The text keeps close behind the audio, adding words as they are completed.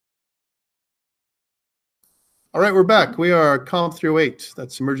All right, we're back. We are COMP308.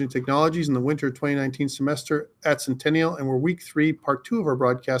 That's Emerging Technologies in the Winter 2019 semester at Centennial, and we're week 3, part 2 of our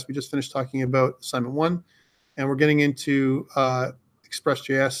broadcast. We just finished talking about assignment 1, and we're getting into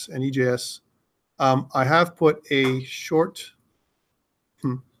ExpressJS and EJS. I have put a short,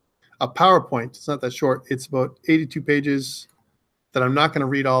 a PowerPoint. It's not that short. It's about 82 pages that I'm not going to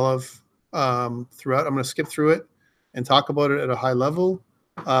read all of throughout. I'm going to skip through it and talk about it at a high level.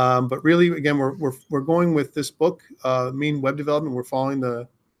 But really, again, we're going with this book, Mean Web Development. We're following the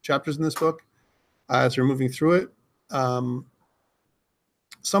chapters in this book as we're moving through it.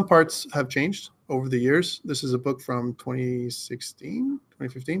 Some parts have changed over the years. This is a book from 2016,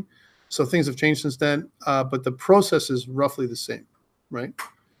 2015. So things have changed since then, but the process is roughly the same, right?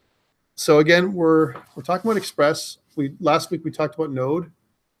 So again, we're talking about Express. Last week we talked about Node,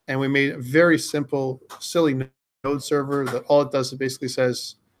 and we made a very simple, silly Node server that all it does is basically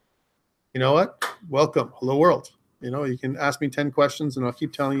says, you know what, welcome, hello world. You know, you can ask me 10 questions and I'll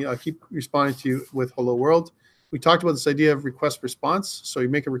keep telling you, I'll keep responding to you with hello world. We talked about this idea of request response. So you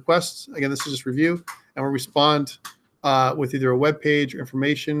make a request, again, this is just review, and we'll respond with either a web page or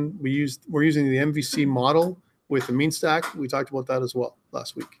information. We're using the MVC model with the mean stack. We talked about that as well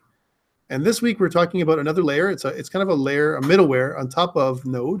last week. And this week we're talking about another layer. It's kind of a layer, a middleware on top of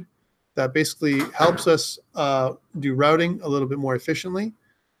Node that basically helps us do routing a little bit more efficiently.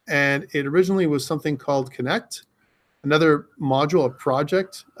 And it originally was something called Connect, another module, a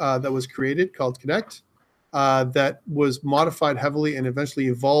project that was created called Connect that was modified heavily and eventually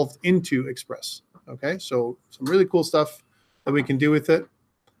evolved into Express. Okay, so some really cool stuff that we can do with it.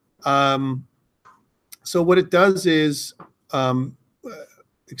 So what it does is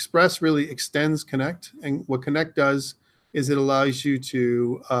Express really extends Connect, and what Connect does is it allows you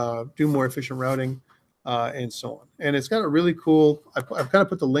to do more efficient routing and so on. And it's got a really cool, I've kind of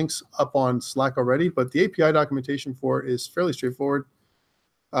put the links up on Slack already, but the API documentation for it is fairly straightforward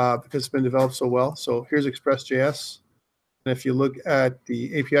because it's been developed so well. So here's ExpressJS. And if you look at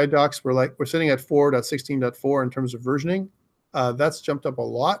the API docs, we're sitting at 4.16.4 in terms of versioning. That's jumped up a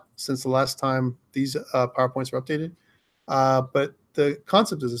lot since the last time these PowerPoints were updated. But the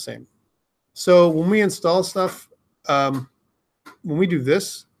concept is the same. So when we install stuff, when we do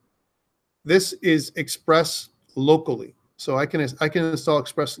this is Express locally. So I can install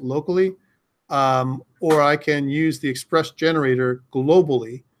Express locally, or I can use the Express generator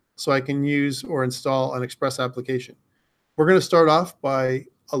globally, so I can use or install an Express application. We're going to start off by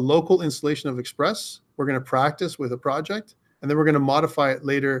a local installation of Express. We're going to practice with a project, and then we're going to modify it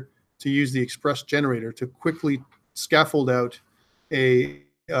later to use the Express generator to quickly scaffold out a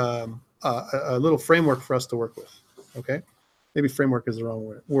little framework for us to work with. Okay, maybe framework is the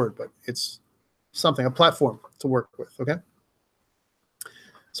wrong word, but it's something, a platform to work with. Okay,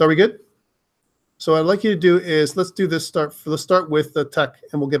 so are we good? So what I'd like you to do is let's start with the tech,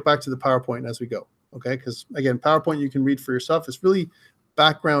 and we'll get back to the PowerPoint as we go. Okay, because again, PowerPoint you can read for yourself. It's really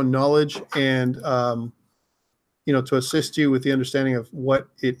background knowledge and you know, to assist you with the understanding of what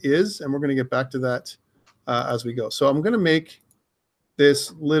it is, and we're going to get back to that as we go. So I'm going to make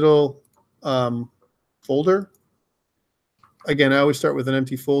this little folder. Again, I always start with an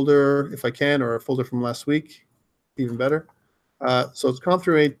empty folder if I can, or a folder from last week, even better. So it's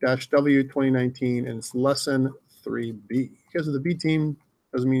COMP308-W2019, and it's lesson 3B. Because of the B team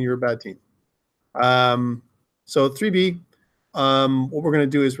doesn't mean you're a bad team. So 3B, what we're going to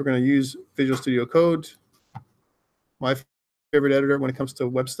do is we're going to use Visual Studio Code, my favorite editor when it comes to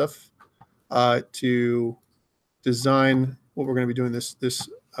web stuff, to design what we're going to be doing this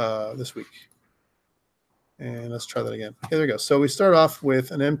week. And let's try that again. Okay, there we go. So we start off with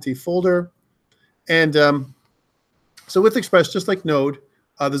an empty folder. And so with Express, just like Node,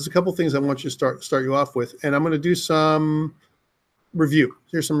 there's a couple things I want you to start you off with. And I'm going to do some review.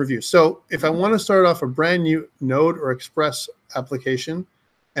 Here's some review. So if I want to start off a brand new Node or Express application,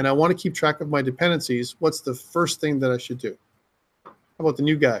 and I want to keep track of my dependencies, what's the first thing that I should do? How about the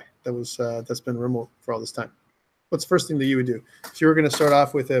new guy that's been remote for all this time? What's the first thing that you would do? If you were going to start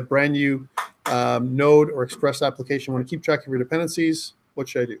off with a brand new Node or Express application, want to keep track of your dependencies, what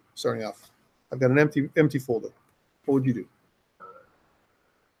should I do starting off? I've got an empty folder. What would you do?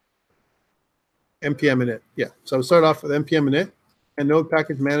 npm init. Yeah, so I would start off with npm init and Node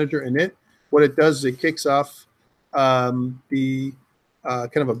Package Manager init. What it does is it kicks off the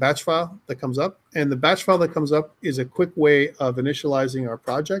kind of a batch file that comes up. And the batch file that comes up is a quick way of initializing our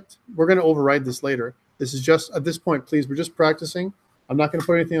project. We're going to override this later. This is just, at this point, please, we're just practicing. I'm not going to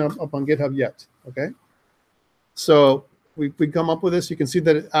put anything up on GitHub yet, okay? So we come up with this. You can see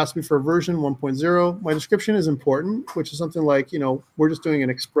that it asked me for a version 1.0. My description is important, which is something like, you know, we're just doing an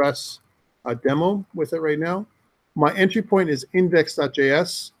Express demo with it right now. My entry point is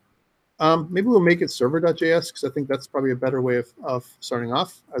index.js. Maybe we'll make it server.js because I think that's probably a better way of starting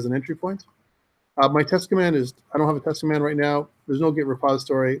off as an entry point. My test command is, I don't have a test command right now. There's no Git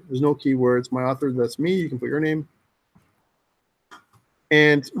repository. There's no keywords. My author, that's me. You can put your name.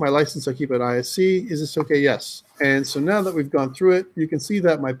 And my license, I keep at ISC. Is this okay? Yes. And so now that we've gone through it, you can see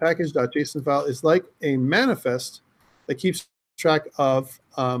that my package.json file is like a manifest that keeps track of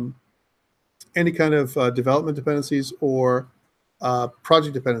any kind of development dependencies or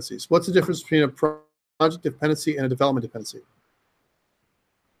project dependencies. What's the difference between a project dependency and a development dependency?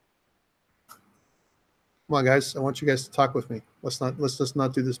 Come on, guys. I want you guys to talk with me. Let's just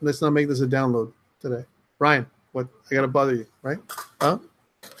not do this. Let's not make this a download today. Ryan, what? I gotta bother you, right? Huh?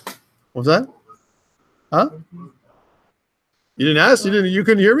 What was that? Huh? You didn't ask. You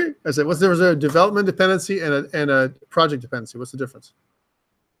couldn't hear me. I said, "What's the difference? A development dependency and a project dependency. What's the difference?"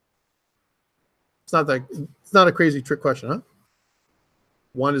 It's not a crazy trick question, huh?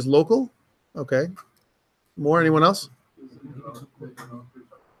 One is local. Okay. More? Anyone else?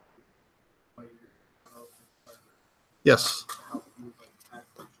 Yes.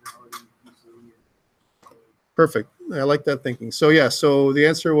 Perfect. I like that thinking. So yeah, so the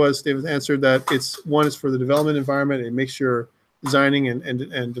answer was, David answered that one is for the development environment. It makes your designing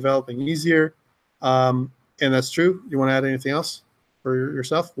and developing easier. And that's true. You want to add anything else for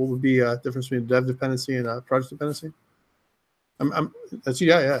yourself? What would be a difference between a dev dependency and a project dependency? That's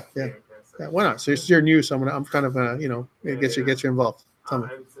yeah. Why not? So you're new, so I'm kind of get you involved. Tell me.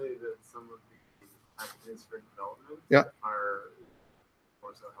 I would say that some of the packages for development are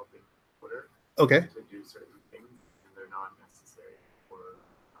more so helping Twitter to do certain things, and they're not necessary for.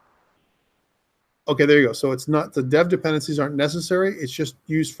 Okay, there you go. So it's not, the dev dependencies aren't necessary. It's just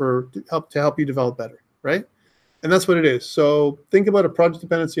used to help you develop better, right? And that's what it is. So think about a project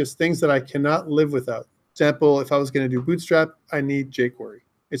dependency as things that I cannot live without. Example, if I was going to do Bootstrap, I need jQuery.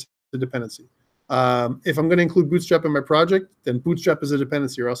 It's a dependency. If I'm going to include Bootstrap in my project, then Bootstrap is a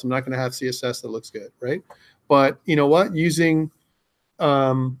dependency, or else I'm not going to have CSS that looks good, right? But you know what? Using,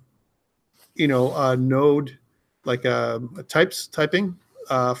 a node, like typing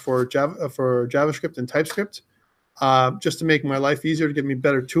for JavaScript and TypeScript, just to make my life easier, to give me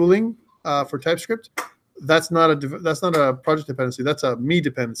better tooling for TypeScript. That's not a project dependency. That's a me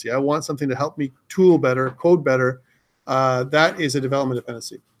dependency. I want something to help me tool better, code better. That is a development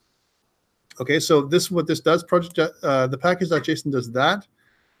dependency. Okay, so what this does. The package.json does that,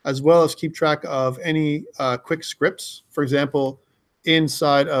 as well as keep track of any quick scripts. For example,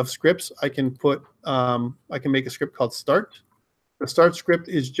 inside of scripts, I can make a script called start. The start script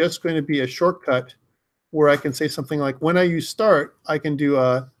is just going to be a shortcut where I can say something like, when I use start, I can do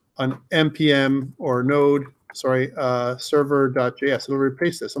an npm or node, server.js. It'll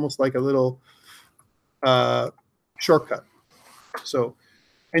replace this, almost like a little shortcut. So,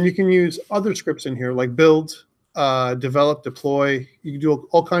 and you can use other scripts in here, like build, develop, deploy. You can do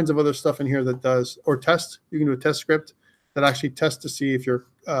all kinds of other stuff in here that does, or test. You can do a test script that actually tests to see if you're,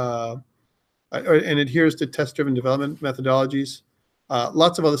 and adheres to test-driven development methodologies.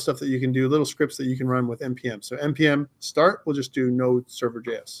 Lots of other stuff that you can do, little scripts that you can run with npm. So npm start, we'll just do node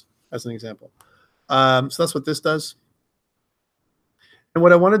server.js as an example. So that's what this does. And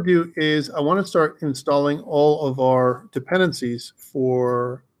what I want to do is I want to start installing all of our dependencies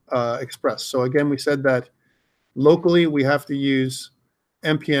for Express. So again, we said that locally we have to use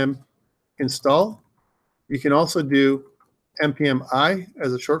npm install. You can also do npm I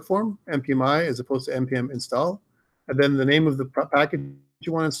as a short form, npm I as opposed to npm install. And then the name of the package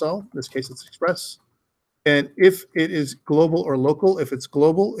you want to install. In this case, it's Express. And if it is global or local, if it's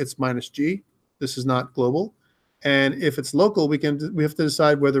global, it's -G. This is not global. And if it's local, we have to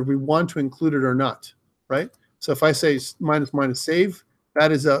decide whether we want to include it or not, right? So if I say --save,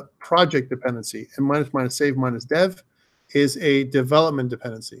 that is a project dependency, and --save -dev is a development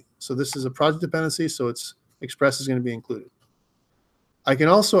dependency. So this is a project dependency, so it's Express is going to be included. I can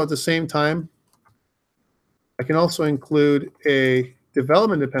also, at the same time, I can also include a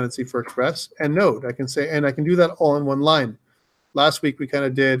development dependency for Express and Node. I can say, and I can do that all in one line. Last week we kind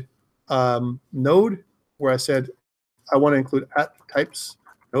of did Node, where I said I want to include @types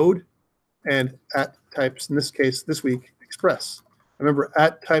Node and @types, in this case, this week, Express. Remember,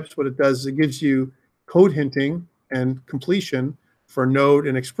 @types, what it does is it gives you code hinting and completion for Node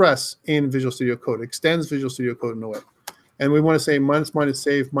and Express in Visual Studio Code. It extends Visual Studio Code in a way. And we want to say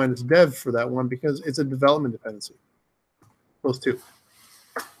 -save -dev for that one because it's a development dependency. Those two.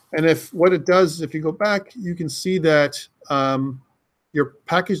 And if what it does is if you go back, you can see that your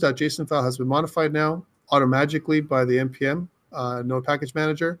package.json file has been modified now automatically by the npm Node Package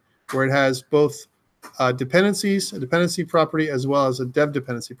Manager, where it has both dependencies, a dependency property, as well as a dev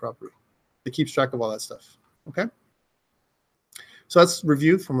dependency property. It keeps track of all that stuff. Okay. So that's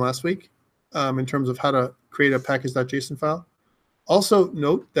review from last week in terms of how to create a package.json file. Also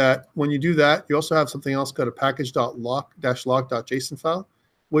note that when you do that, you also have something else called a package.log-log.json file,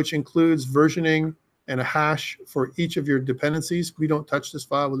 which includes versioning and a hash for each of your dependencies. We don't touch this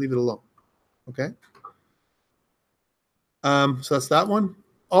file, we leave it alone. Okay. So that's that one.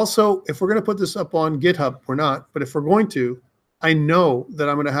 Also, if we're going to put this up on GitHub, we're not, but if we're going to, I know that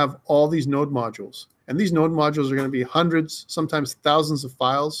I'm going to have all these node modules. And these node modules are going to be hundreds, sometimes thousands of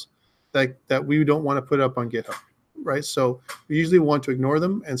files that we don't want to put up on GitHub, right? So we usually want to ignore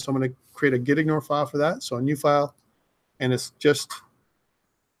them. And so I'm going to create a git ignore file for that. So a new file, and it's just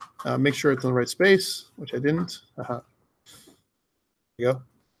make sure it's in the right space, which I didn't. There you go.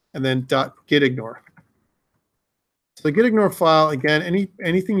 And then .git ignore. So the git ignore file, again,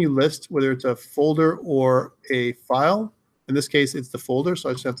 anything you list, whether it's a folder or a file, in this case, it's the folder, so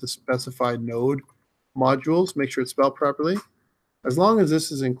I just have to specify node modules, make sure it's spelled properly. As long as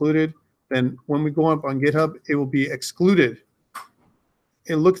this is included, then when we go up on GitHub, it will be excluded.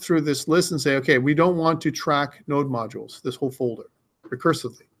 And look through this list and say, okay, we don't want to track node modules, this whole folder,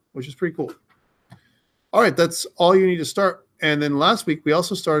 recursively, which is pretty cool. All right, that's all you need to start. And then last week, we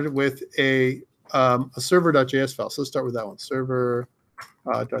also started with a server.js file. So let's start with that one,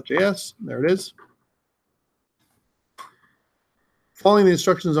 server.js. There it is. Following the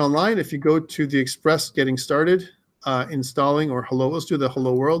instructions online, if you go to the Express Getting Started, installing or hello, let's do the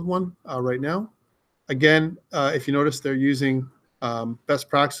hello world one right now. Again, if you notice, they're using best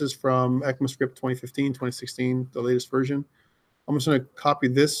practices from ECMAScript 2015, 2016, the latest version. I'm just going to copy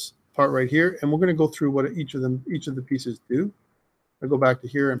this part right here, and we're going to go through what each of the pieces do. I'll go back to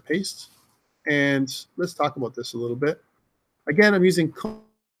here and paste. And let's talk about this a little bit. Again, I'm using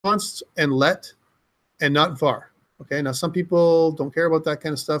const and let and not var. Okay, now some people don't care about that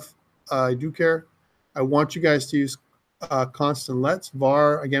kind of stuff. I do care. I want you guys to use const and let.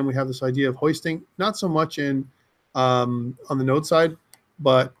 Var, again, we have this idea of hoisting, not so much in on the node side,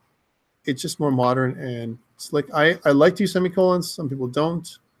 but it's just more modern and slick. I like to use semicolons. Some people don't.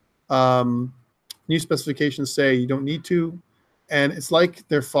 New specifications say you don't need to. And it's like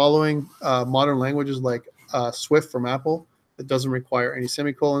they're following modern languages like Swift from Apple that doesn't require any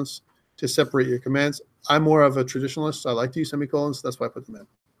semicolons to separate your commands. I'm more of a traditionalist, so I like to use semicolons. That's why I put them in.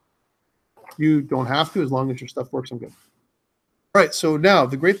 You don't have to as long as your stuff works. I'm good. All right, so now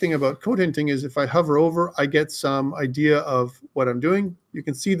the great thing about code hinting is if I hover over, I get some idea of what I'm doing. You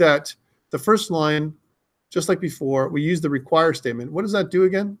can see that the first line, just like before, we use the require statement. What does that do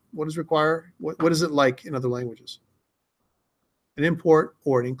again? What does require? What is it like in other languages? An import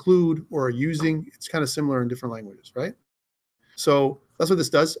or an include or a using, it's kind of similar in different languages, right? So that's what this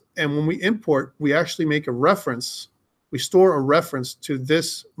does. And when we import, we actually make a reference. We store a reference to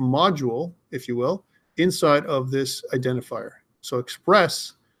this module, if you will, inside of this identifier. So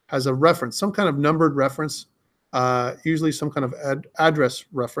Express has a reference, some kind of numbered reference, usually some kind of address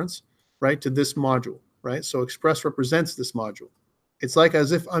reference, right, to this module, right? So Express represents this module. It's like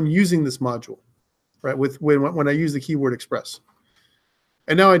as if I'm using this module, right, when I use the keyword Express.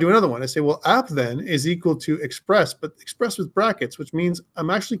 And now I do another one. I say, well, app then is equal to Express, but Express with brackets, which means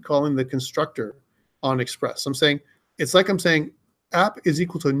I'm actually calling the constructor on Express. I'm saying, it's like I'm saying app is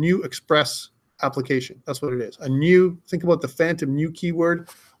equal to a new Express application. That's what it is. A new, think about the phantom new keyword,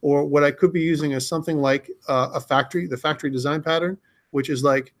 or what I could be using as something like the factory design pattern, which is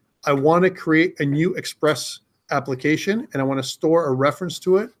like, I want to create a new Express application and I want to store a reference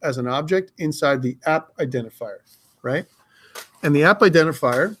to it as an object inside the app identifier, right? And the app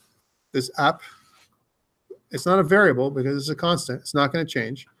identifier, this app, it's not a variable because it's a constant. It's not going to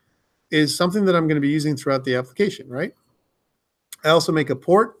change, is something that I'm going to be using throughout the application, right? I also make a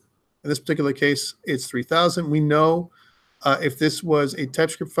port. In this particular case, it's 3000. We know if this was a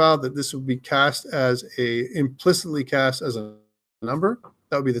TypeScript file that this would be implicitly cast as a number.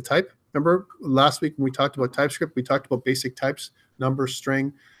 That would be the type. Remember last week when we talked about TypeScript, we talked about basic types, number, string,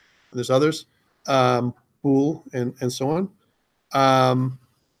 and there's others, bool, and so on. And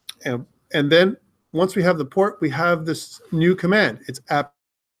then once we have the port, we have this new command. It's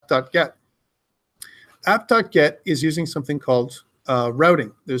app.get. App.get is using something called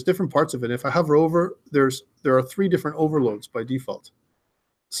routing. There's different parts of it. If I hover over, there are 3 different overloads by default.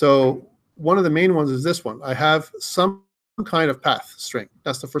 So one of the main ones is this one. I have some kind of path string.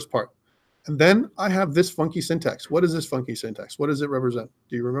 That's the first part. And then I have this funky syntax. What is this funky syntax? What does it represent?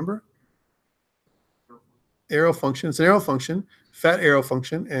 Do you remember? Arrow function. It's an arrow function, fat arrow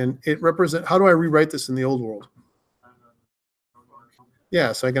function, and it represents. How do I rewrite this in the old world?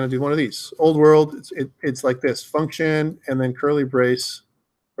 Yeah, so I'm going to do one of these. Old world, it's like this, function, and then curly brace,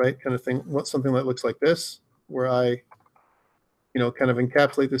 right, kind of thing. Something that looks like this, where I, kind of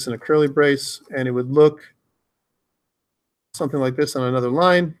encapsulate this in a curly brace, and it would look something like this on another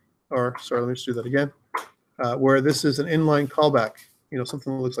line, or, sorry, let me just do that again, where this is an inline callback,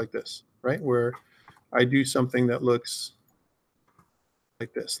 something that looks like this, right, where I do something that looks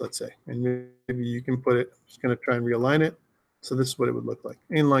like this, let's say, and maybe you can put it, I'm just going to try and realign it. So this is what it would look like,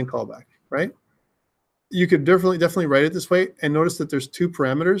 inline callback, right? You could definitely write it this way, and notice that there's two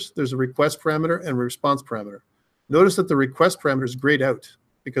parameters. There's a request parameter and a response parameter. Notice that the request parameter is grayed out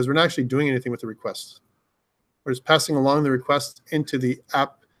because we're not actually doing anything with the request. We're just passing along the request into the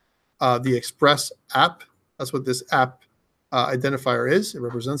app, the Express app. That's what this app identifier is. It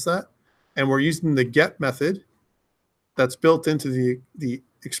represents that. And we're using the get method that's built into the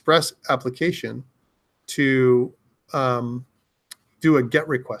Express application to do a get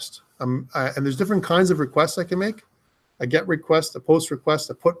request. And there's different kinds of requests I can make. A get request, a post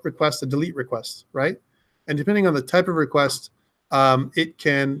request, a put request, a delete request, right? And depending on the type of request,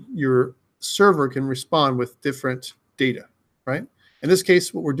 your server can respond with different data, right? In this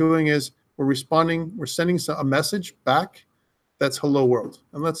case, what we're doing is we're sending a message back that's hello world.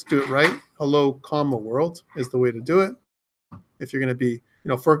 And let's do it right. Hello, comma world is the way to do it. If you're going to be,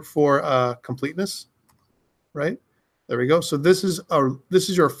 for completeness, right? There we go. So this is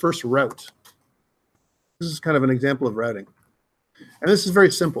your first route. This is kind of an example of routing. And this is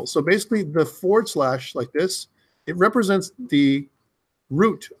very simple. So basically the / like this, it represents the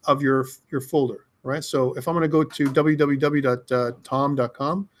root of your folder, right? So if I'm going to go to www.tom.com,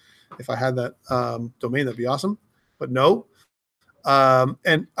 if I had that domain, that'd be awesome. But no.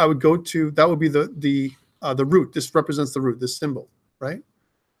 And I would go to, that would be the root. This represents the root, this symbol, right?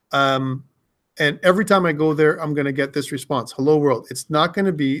 And every time I go there, I'm going to get this response, hello world. It's not going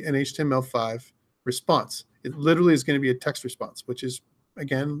to be an HTML5 response. It literally is going to be a text response, which is,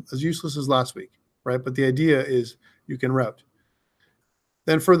 again, as useless as last week, right? But the idea is you can route.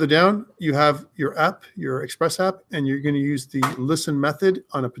 Then further down, you have your app, your Express app, and you're going to use the listen method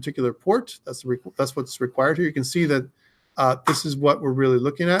on a particular port. That's what's required here. You can see that this is what we're really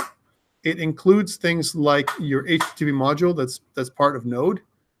looking at. It includes things like your HTTP module that's part of Node.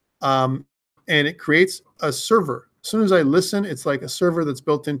 And it creates a server. As soon as I listen, it's like a server that's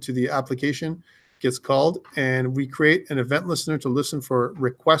built into the application gets called, and we create an event listener to listen for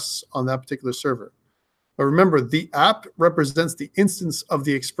requests on that particular server. But remember, the app represents the instance of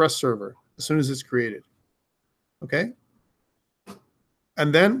the Express server as soon as it's created. Okay?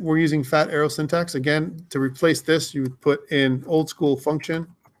 And then we're using fat arrow syntax. Again, to replace this, you would put in old school function,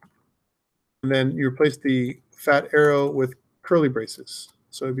 and then you replace the fat arrow with curly braces.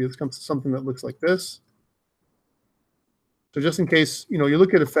 So it becomes something that looks like this. So just in case, you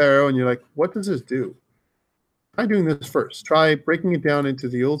look at a fat arrow and you're like, what does this do? Try doing this first. Try breaking it down into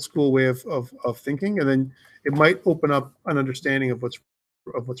the old school way of thinking, and then it might open up an understanding of what's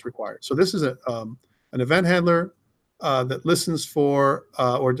required. So this is an event handler that listens for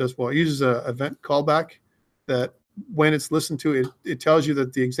uses an event callback that when it's listened to, it tells you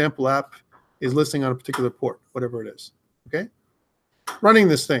that the example app is listening on a particular port, whatever it is. Okay. Running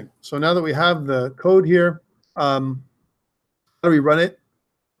this thing. So now that we have the code here, how do we run it?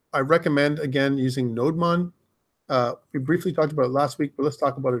 I recommend, again, using NodeMon. We briefly talked about it last week, but let's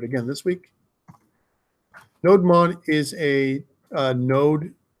talk about it again this week. NodeMon is a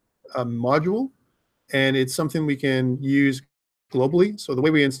Node module, and it's something we can use globally. So the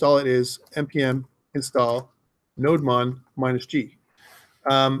way we install it is npm install NodeMon -g.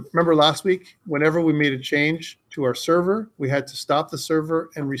 Remember last week, whenever we made a change to our server, we had to stop the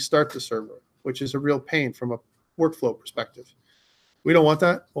server and restart the server, which is a real pain from a workflow perspective. We don't want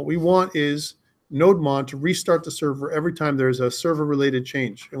that. What we want is NodeMon to restart the server every time there's a server-related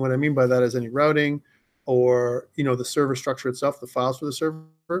change. And what I mean by that is any routing or the server structure itself, the files for the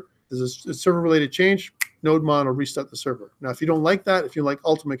server. There's a server-related change, NodeMon will restart the server. Now, if you don't like that, if you like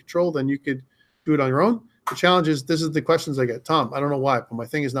ultimate control, then you could do it on your own. The challenge is, this is the questions I get. Tom, I don't know why, but my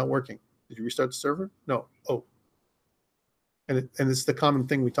thing is not working. Did you restart the server? No. Oh. And it's the common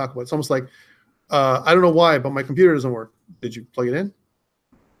thing we talk about. It's almost like, I don't know why, but my computer doesn't work. Did you plug it in?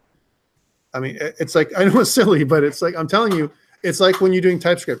 I mean, it's like, I know it's silly, but it's like, I'm telling you, it's like when you're doing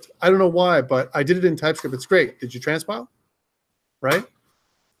TypeScript. I don't know why, but I did it in TypeScript. It's great. Did you transpile? Right?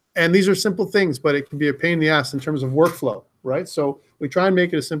 And these are simple things, but it can be a pain in the ass in terms of workflow, right? So we try and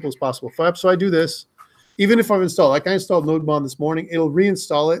make it as simple as possible. So I do this. Even if I've installed, like I installed NodeMon this morning, it'll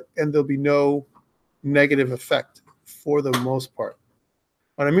reinstall it, and there'll be no negative effect for the most part.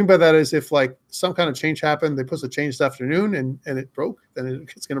 What I mean by that is if like some kind of change happened, they put a change this afternoon and it broke, then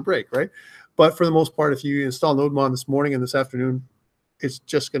it's going to break, right? But for the most part, if you install NodeMon this morning and this afternoon, it's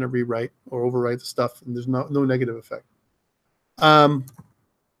just going to rewrite or overwrite the stuff, and there's no negative effect. So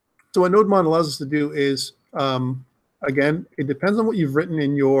what NodeMon allows us to do is, again, it depends on what you've written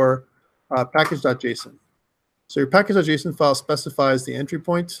in your package.json. So your package.json file specifies the entry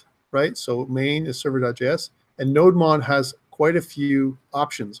point, right? So main is server.js, and NodeMon has quite a few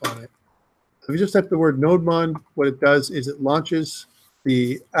options on it. So if you just type the word NodeMon, what it does is it launches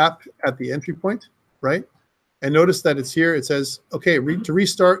the app at the entry point, right? And notice that it's here. It says, okay, to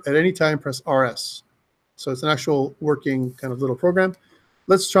restart at any time, press RS. So it's an actual working kind of little program.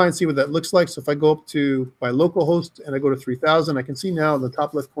 Let's try and see what that looks like. So if I go up to my local host and I go to 3000, I can see now in the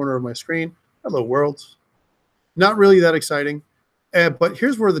top left corner of my screen, hello world. Not really that exciting. But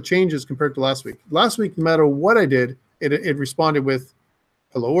here's where the change is compared to last week. Last week, no matter what I did, it responded with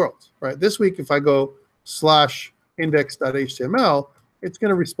hello world, right? This week, if I go /index.html, it's going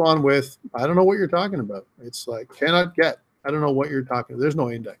to respond with, I don't know what you're talking about. It's like, cannot get. I don't know what you're talking about. There's no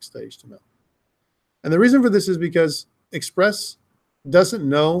index.html. And the reason for this is because Express doesn't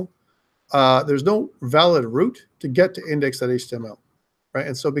know, there's no valid route to get to index.html, right?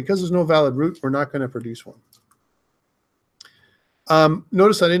 And so because there's no valid route, we're not going to produce one.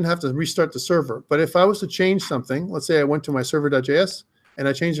 Notice I didn't have to restart the server, but if I was to change something, let's say I went to my server.js and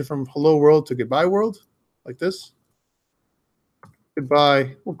I changed it from hello world to goodbye world, like this.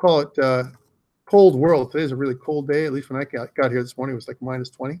 Goodbye, we'll call it cold world. Today's a really cold day, at least when I got here this morning, it was like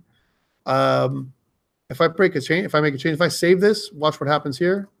 -20. If I make a change, if I save this, watch what happens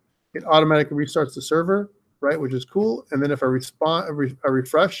here. It automatically restarts the server, right, which is cool. And then if I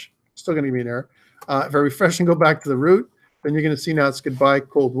refresh, it's still going to give me an error. If I refresh and go back to the root, then you're going to see now it's goodbye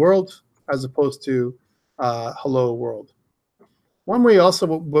cold world as opposed to hello world. One way also,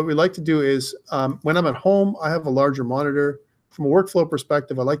 what we like to do is when I'm at home, I have a larger monitor. From a workflow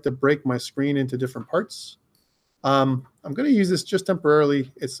perspective, I like to break my screen into different parts. I'm going to use this just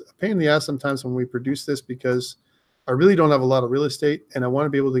temporarily. It's a pain in the ass sometimes when we produce this because I really don't have a lot of real estate and I want to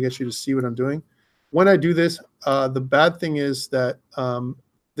be able to get you to see what I'm doing. When I do this, the bad thing is that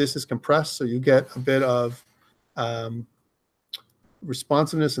this is compressed, so you get a bit of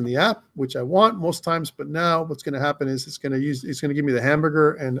responsiveness in the app, which I want most times. But now what's going to happen is it's going to give me the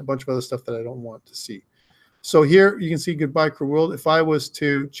hamburger and a bunch of other stuff that I don't want to see. So here you can see goodbye crew world. If I was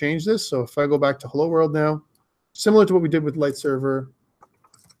to change this, so if I go back to hello world now, similar to what we did with light server,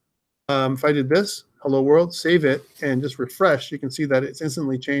 if I did this, hello world, save it, and just refresh, you can see that it's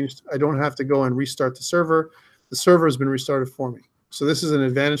instantly changed. I don't have to go and restart the server. The server has been restarted for me. So this is an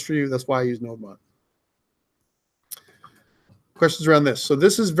advantage for you. That's why I use NodeMon. Questions around this. So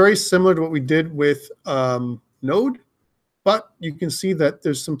this is very similar to what we did with Node, but you can see that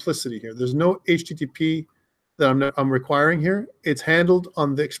there's simplicity here. There's no HTTP that I'm requiring here. It's handled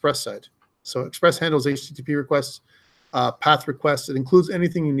on the Express side. So Express handles HTTP requests, path requests. It includes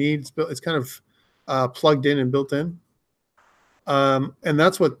anything you need. It's kind of plugged in and built in. And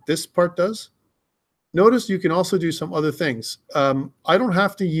that's what this part does. Notice you can also do some other things. I don't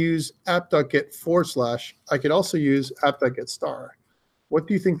have to use app.get /. I could also use app.get star. What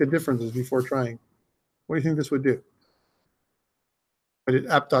do you think the difference is before trying? What do you think this would do? I did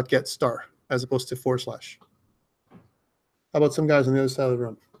app.get star as opposed to /. How about some guys on the other side of the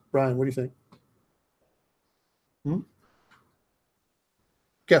room? Brian, what do you think?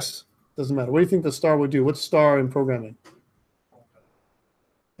 Guess. Doesn't matter. What do you think the star would do? What's star in programming?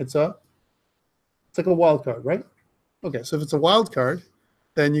 It's like a wild card, right? Okay, so if it's a wild card,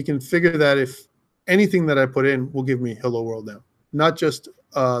 then you can figure that if anything that I put in will give me hello world now. Not just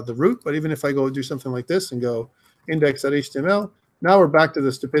the root, but even if I go do something like this and go index.html, now we're back to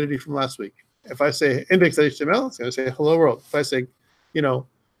the stupidity from last week. If I say index.html, it's going to say hello world. If I say,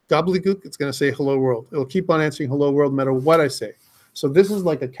 gobbledygook, it's going to say hello world. It'll keep on answering hello world no matter what I say. So this is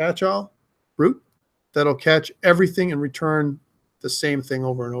like a catch-all root that'll catch everything and return the same thing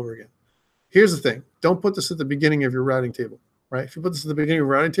over and over again. Here's the thing. Don't put this at the beginning of your routing table, right? If you put this at the beginning of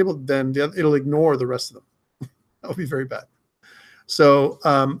your routing table, then it'll ignore the rest of them. That would be very bad. So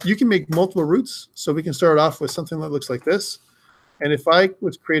you can make multiple routes. So we can start off with something that looks like this. And if I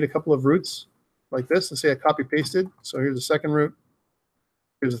would create a couple of routes like this and say I copy pasted. So here's the second route.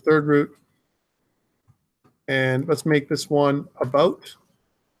 Here's the third route. And let's make this one about.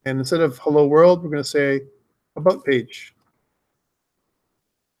 And instead of hello world, we're going to say about page.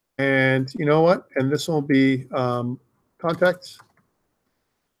 And you know what? And this will be contacts.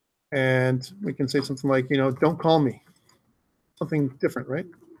 And we can say something like, don't call me. Something different, right?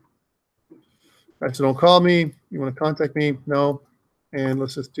 All right, so don't call me. You want to contact me? No. And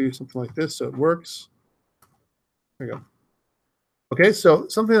let's just do something like this so it works. There we go. Okay, so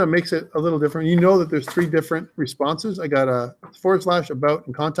something that makes it a little different. You know that there's 3 different responses. I got a / about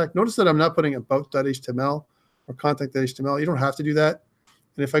and contact. Notice that I'm not putting about.html or contact.html. You don't have to do that.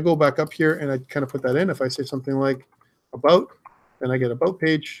 And if I go back up here and I kind of put that in, if I say something like about, then I get about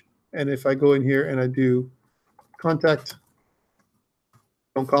page. And if I go in here and I do contact,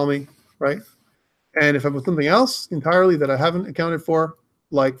 don't call me, right? And if I put something else entirely that I haven't accounted for,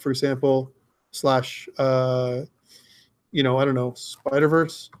 like, for example, / you know, I don't know,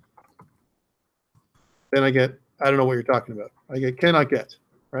 Spider-Verse, then I get, I don't know what you're talking about. I get cannot get,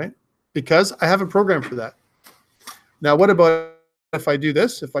 right? Because I have a program for that. Now, what about if I do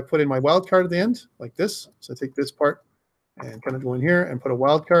this? If I put in my wildcard at the end, like this, so I take this part and kind of go in here and put a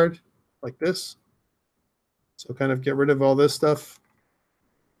wildcard like this. So kind of get rid of all this stuff.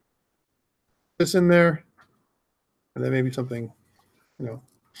 This in there, and then maybe something, you know,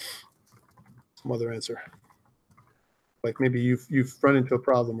 some other answer. Like maybe you've run into a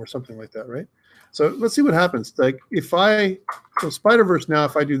problem or something like that, right? So let's see what happens. Like if so Spider-Verse now,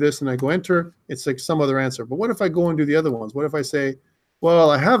 if I do this and I go enter, it's like some other answer. But what if I go and do the other ones? What if I say,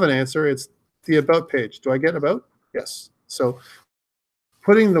 well, I have an answer. It's the about page. Do I get about? Yes. So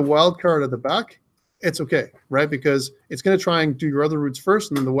putting the wildcard at the back, it's okay, right? Because it's going to try and do your other routes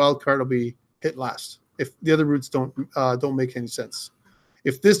first, and then the wildcard will be hit last if the other routes don't make any sense.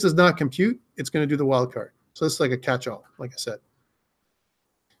 If this does not compute, it's going to do the wildcard. So this is like a catch-all, like I said.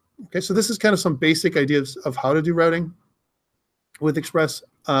 Okay, so this is kind of some basic ideas of how to do routing with Express.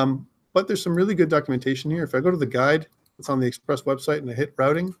 But there's some really good documentation here. If I go to the guide, it's on the Express website, and I hit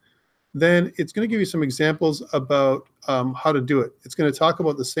routing, then it's going to give you some examples about how to do it. It's going to talk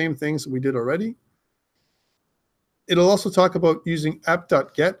about the same things that we did already. It'll also talk about using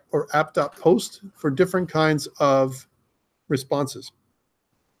app.get or app.post for different kinds of responses.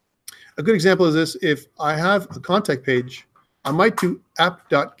 A good example is this. If I have a contact page, I might do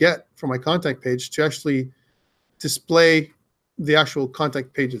app.get for my contact page to actually display the actual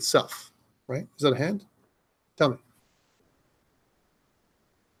contact page itself, right? Is that a hand? Tell me.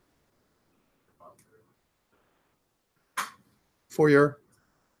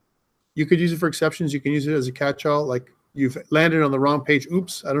 You could use it for exceptions. You can use it as a catch-all, like you've landed on the wrong page.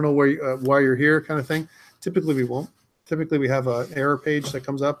 Oops, I don't know why you're here kind of thing. Typically, we won't. Typically, we have an error page that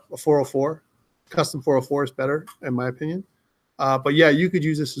comes up, a 404. Custom 404 is better, in my opinion. But yeah, you could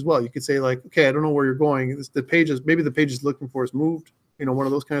use this as well. You could say like, okay, I don't know where you're going. Maybe the page is looking for is moved, you know, one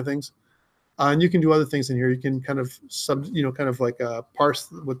of those kind of things. And you can do other things in here. You can kind of parse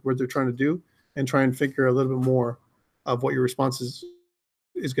what they're trying to do and try and figure a little bit more of what your response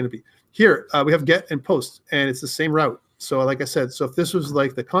is going to be. Here, we have get and post, and it's the same route. So like I said, so if this was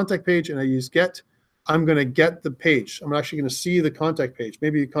like the contact page and I use get, I'm going to get the page. I'm actually going to see the contact page,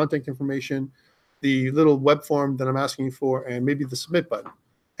 maybe contact information, the little web form that I'm asking for, and maybe the submit button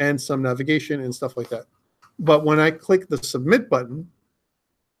and some navigation and stuff like that. But when I click the submit button,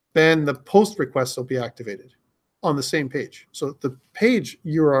 then the post request will be activated on the same page. So the page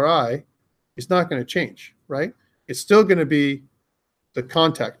URI is not going to change, right? It's still going to be the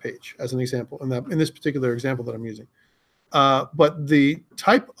contact page as an example in this particular example that I'm using. But the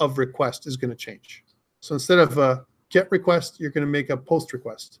type of request is going to change. So instead of a get request, you're going to make a post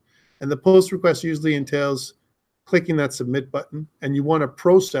request. And the post request usually entails clicking that submit button, and you want to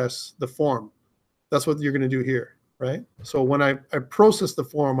process the form. That's what you're going to do here, right? So when I process the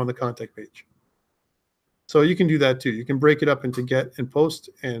form on the contact page. So you can do that too. You can break it up into get and post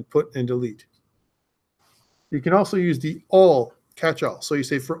and put and delete. You can also use the all catch-all. So you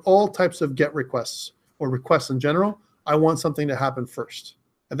say for all types of get requests or requests in general, I want something to happen first.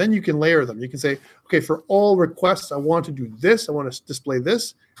 And then you can layer them. You can say, okay, for all requests, I want to do this. I want to display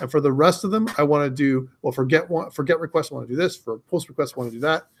this. And for the rest of them, I want to do, well, for get requests, I want to do this. For post requests, I want to do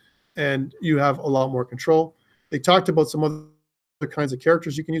that. And you have a lot more control. They talked about some other kinds of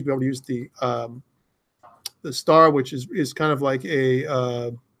characters you can use. Be able to use the star, which is kind of like a,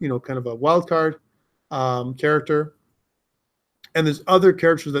 kind of a wildcard character. And there's other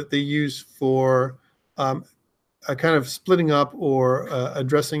characters that they use for kind of splitting up or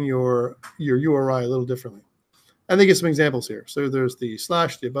addressing your URI a little differently. And they give some examples here. So there's the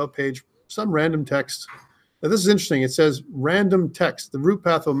 /, the about page, some random text. Now this is interesting. It says random text. The root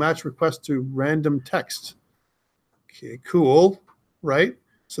path will match request to random text. Okay, cool, right?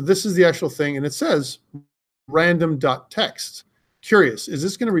 So this is the actual thing, and it says random.text. Curious, is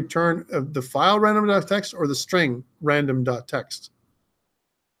this going to return the file random.text or the string random.text?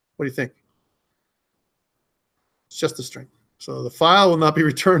 What do you think? It's just a string. So the file will not be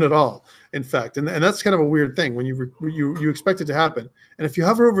returned at all, in fact. And that's kind of a weird thing when you expect it to happen. And if you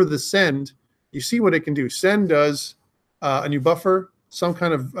hover over the send, you see what it can do. Send does a new buffer, some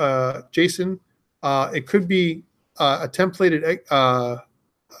kind of JSON. It could be a templated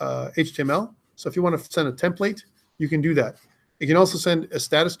HTML. So if you want to send a template, you can do that. It can also send a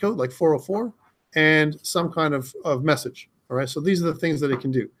status code like 404 and some kind of message. All right. So these are the things that it can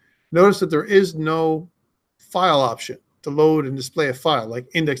do. Notice that there is no file option to load and display a file like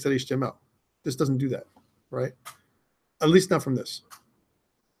index.html. This doesn't do that, right? At least not from this.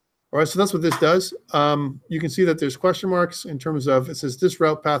 All right, so that's what this does. You can see that there's question marks in terms of, it says this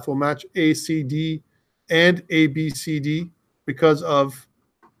route path will match ACD and ABCD because of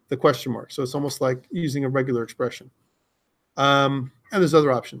the question mark. So it's almost like using a regular expression. And there's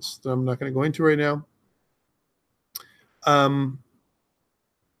other options that I'm not going to go into right now.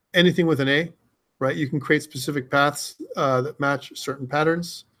 Anything with an A, right? You can create specific paths that match certain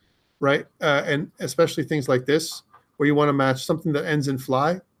patterns, right? And especially things like this, where you want to match something that ends in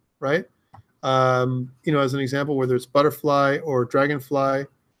fly, right? You know, as an example, whether it's butterfly or dragonfly,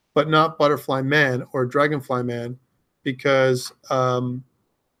 but not butterfly man or dragonfly man, because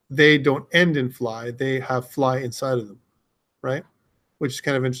they don't end in fly. They have fly inside of them, right? Which is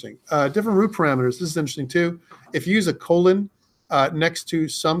kind of interesting. Different root parameters. This is interesting too. If you use a colon next to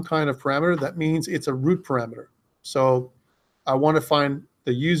some kind of parameter, that means it's a root parameter. So I want to find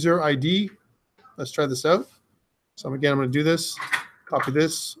the user ID. Let's try this out. So again, I'm going to do this, copy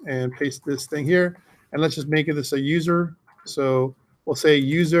this, and paste this thing here. And let's just make this a user. So we'll say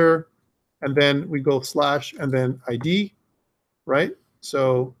user, and then we go slash, and then ID, right?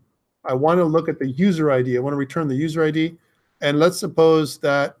 So I want to look at the user ID. I want to return the user ID. And let's suppose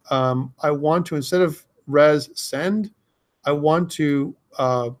that I want to, instead of res send, I want to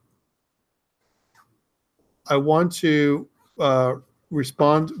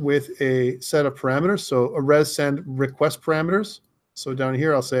respond with a set of parameters. So a res send request parameters. So down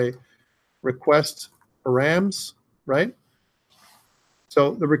here, I'll say request params, right?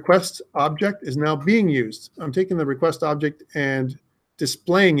 So the request object is now being used. I'm taking the request object and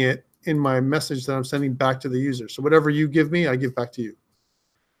displaying it in my message that I'm sending back to the user. So whatever you give me, I give back to you.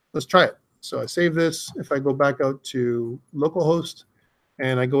 Let's try it. So I save this. If I go back out to localhost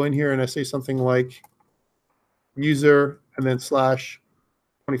and I go in here and I say something like user and then slash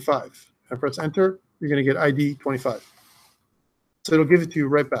 25, I press enter, you're going to get ID 25. So it'll give it to you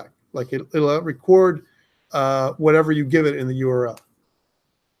right back. Like it'll record whatever you give it in the URL.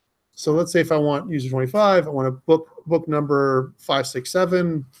 So let's say if I want user 25, I want a book number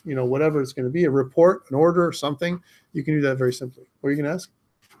 567, you know, whatever it's going to be, a report, an order, or something. You can do that very simply. What are you going to ask?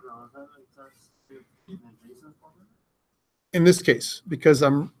 In this case, because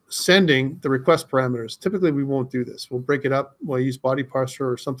I'm sending the request parameters, typically we won't do this. We'll break it up. We'll use body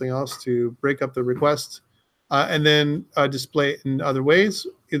parser or something else to break up the request and then display it in other ways,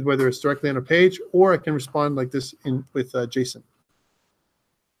 whether it's directly on a page or I can respond like this with JSON.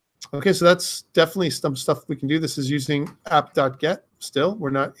 Okay, so that's definitely some stuff we can do. This is using app.get still. We're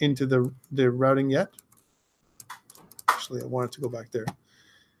not into the routing yet. Actually, I wanted to go back there.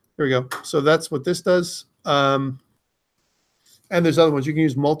 There we go. So that's what this does. And there's other ones. You can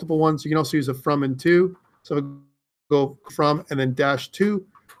use multiple ones. You can also use a from and to. So if I go from and then -2,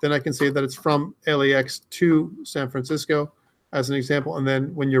 then I can say that it's from LAX to San Francisco as an example. And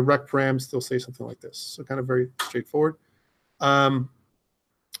then when you're rec params, they'll say something like this. So kind of very straightforward.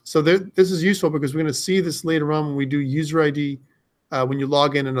 So this is useful because we're going to see this later on when we do user ID. When you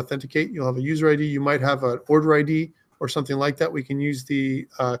log in and authenticate, you'll have a user ID. You might have an order ID or something like that. We can use the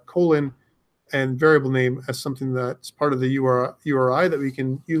colon and variable name as something that's part of the URI that we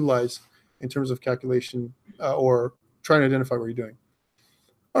can utilize in terms of calculation or trying to identify what you're doing.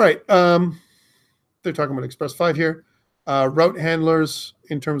 All right. They're talking about Express 5 here. Route handlers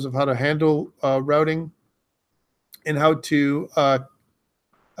in terms of how to handle routing and how to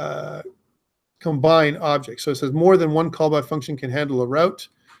combine objects. So it says more than one callback function can handle a route.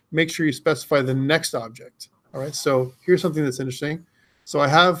 Make sure you specify the next object. All right. So here's something that's interesting. So I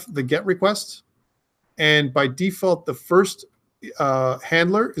have the get request, and by default, the first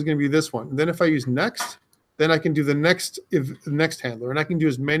handler is going to be this one. And then if I use next, then I can do the next handler, and I can do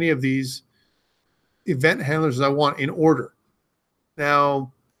as many of these event handlers as I want in order.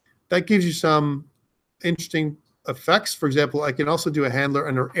 Now, that gives you some interesting effects. For example, I can also do a handler,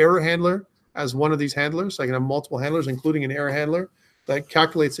 an error handler as one of these handlers. I can have multiple handlers, including an error handler that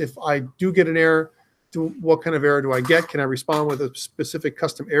calculates if I do get an error, what kind of error do I get? Can I respond with a specific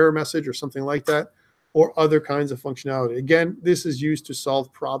custom error message or something like that, or other kinds of functionality? Again, this is used to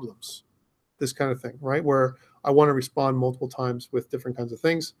solve problems, this kind of thing, right? Where I want to respond multiple times with different kinds of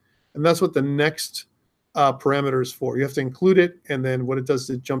things. And that's what the next parameter is for. You have to include it, and then what it does is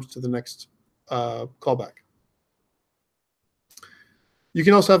it jumps to the next callback. You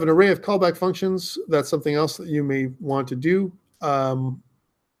can also have an array of callback functions. That's something else that you may want to do. And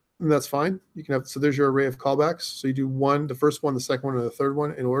that's fine. You can have, so there's your array of callbacks. So you do one, the first one, the second one, and the third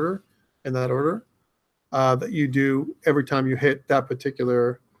one in order, in that order, that you do every time you hit that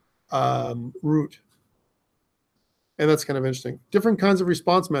particular route. And that's kind of interesting. Different kinds of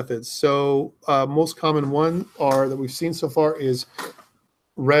response methods. So most common one that we've seen so far is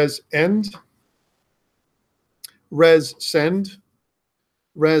res end, res send,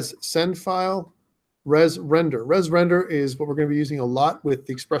 res send file, res render. Res render is what we're going to be using a lot with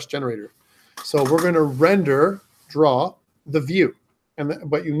the Express generator. So we're going to draw the view,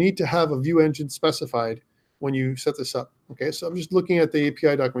 but you need to have a view engine specified when you set this up. Okay, so I'm just looking at the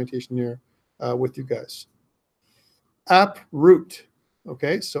API documentation here with you guys. App root.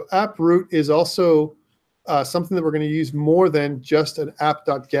 Okay, so app root is also something that we're going to use more than just an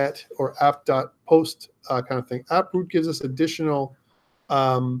app.get or app.post kind of thing. App root gives us additional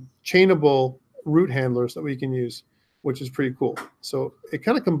chainable root handlers that we can use, which is pretty cool. So it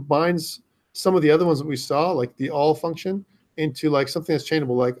kind of combines some of the other ones that we saw, like the all function, into like something that's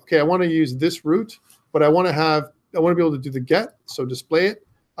chainable. Like, okay, I want to use this root, but I want to be able to do the get, so display it.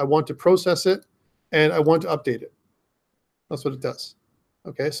 I want to process it, and I want to update it. That's what it does.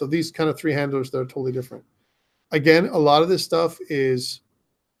 Okay, so these kind of three handlers that are totally different. Again, a lot of this stuff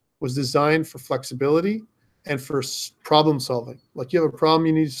was designed for flexibility and for problem solving. Like you have a problem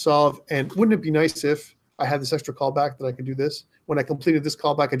you need to solve, and wouldn't it be nice if I had this extra callback that I could do this? When I completed this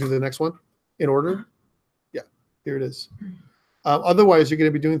callback, I do the next one in order. Yeah, here it is. Otherwise, you're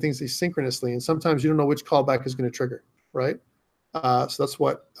going to be doing things asynchronously, and sometimes you don't know which callback is going to trigger, right? So that's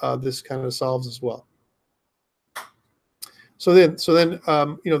what this kind of solves as well. So then,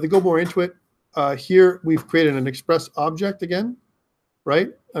 they go more into it. Here we've created an Express object again, right?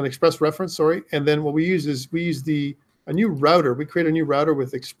 An Express reference, sorry. And then what we use is a new router. We create a new router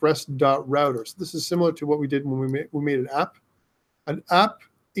with express.router. So this is similar to what we did when we made an app. An app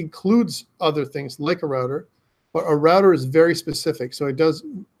includes other things like a router, but a router is very specific. So it does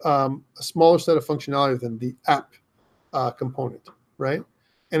a smaller set of functionality than the app component, right?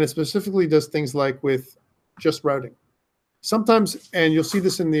 And it specifically does things like with just routing. Sometimes, and you'll see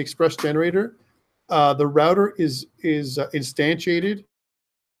this in the Express generator, the router is instantiated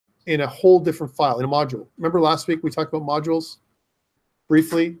in a whole different file, in a module. Remember last week we talked about modules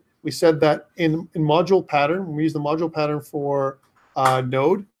briefly? We said that in module pattern, when we use the module pattern for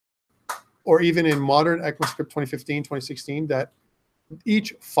Node, or even in modern ECMAScript 2015, 2016, that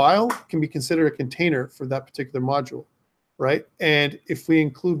each file can be considered a container for that particular module, right? And if we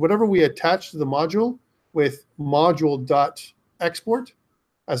include whatever we attach to the module with module.export,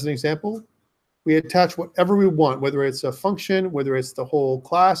 as an example, we attach whatever we want, whether it's a function, whether it's the whole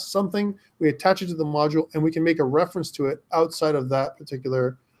class, something, we attach it to the module, and we can make a reference to it outside of that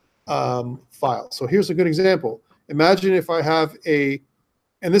particular file. So here's a good example. Imagine if I have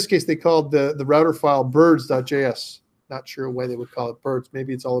in this case, they called the router file birds.js. Not sure why they would call it birds.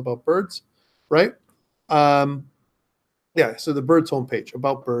 Maybe it's all about birds, right? Yeah, so the birds homepage,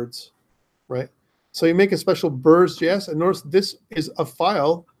 about birds, right? So you make a special birds.js, and notice this is a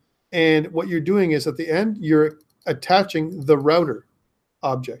file. And what you're doing is at the end, you're attaching the router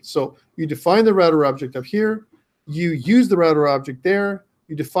object. So you define the router object up here. You use the router object there.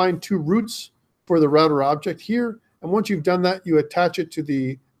 You define two routes for the router object here. And once you've done that, you attach it to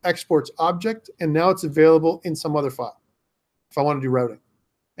the exports object. And now it's available in some other file if I want to do routing.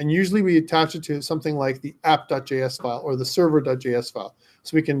 And usually we attach it to something like the app.js file or the server.js file.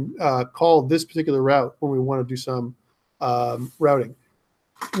 So we can call this particular route when we want to do some routing.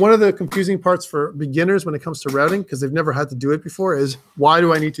 One of the confusing parts for beginners when it comes to routing, because they've never had to do it before, is why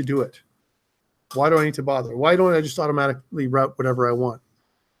do I need to do it? Why do I need to bother? Why don't I just automatically route whatever I want?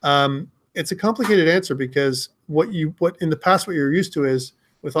 It's a complicated answer because what in the past what you're used to is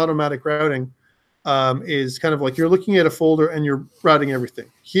with automatic routing is kind of like you're looking at a folder and you're routing everything.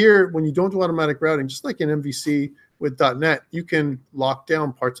 Here, when you don't do automatic routing, just like in MVC with .NET, you can lock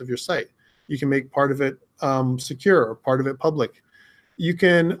down parts of your site. You can make part of it secure or part of it public. You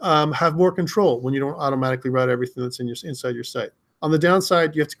can have more control when you don't automatically route everything that's inside your site. On the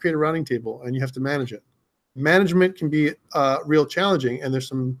downside, you have to create a routing table and you have to manage it. Management can be real challenging, and there's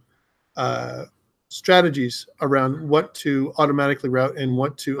some strategies around what to automatically route and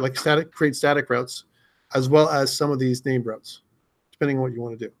what to create static routes, as well as some of these named routes, depending on what you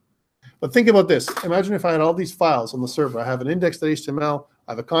want to do. But think about this. Imagine if I had all these files on the server. I have an index.html,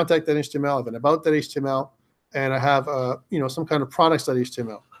 I have a contact.html, I have an about.html, and I have some kind of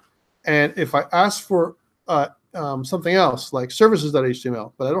products.html. And if I ask for something else like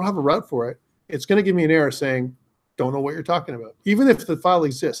services.html, but I don't have a route for it, it's going to give me an error saying, don't know what you're talking about. Even if the file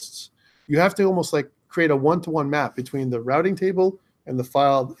exists, you have to almost like create a one-to-one map between the routing table and the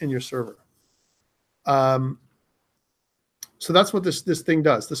file in your server. So that's what this thing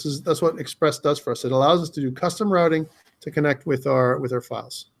does. That's what Express does for us. It allows us to do custom routing to connect with our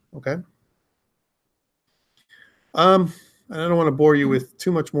files. Okay. And I don't want to bore you with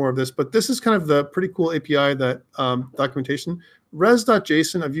too much more of this, but this is kind of the pretty cool API that documentation.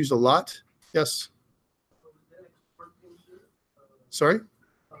 Res.json I've used a lot. Yes. Sorry?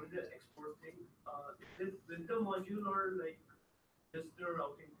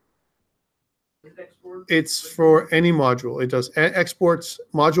 It's for any module. It does exports,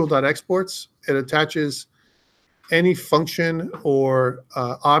 module.exports. It attaches any function or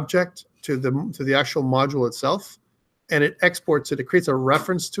object to the actual module itself, and it exports it. It creates a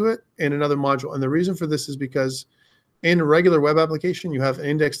reference to it in another module. And the reason for this is because in a regular web application, you have an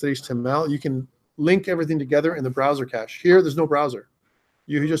index.html. You can link everything together in the browser cache. Here, there's no browser.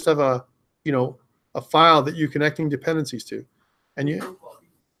 You just have a file that you're connecting dependencies to, and you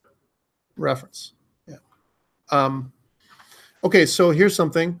reference. Yeah. Okay, so here's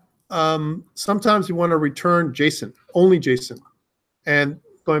something. Sometimes you want to return JSON, only JSON. And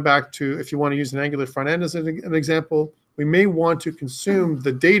going back to if you want to use an Angular front end as an example, we may want to consume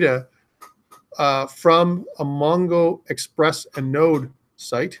the data from a Mongo Express and Node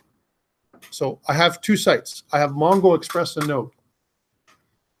site. So I have two sites. I have Mongo Express and Node.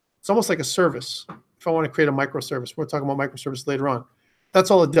 It's almost like a service. If I want to create a microservice, we're talking about microservice later on. That's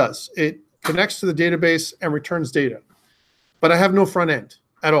all it does. It connects to the database and returns data. But I have no front end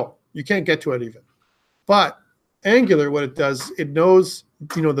at all. You can't get to it even. But Angular, what it does, it knows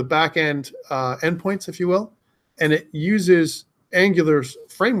the back end endpoints, if you will, and it uses Angular's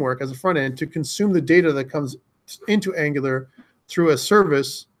framework as a front end to consume the data that comes into Angular through a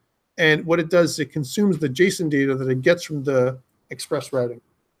service. And what it does is it consumes the JSON data that it gets from the Express routing.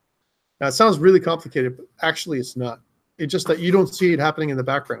 Now, it sounds really complicated, but actually it's not. It's just that you don't see it happening in the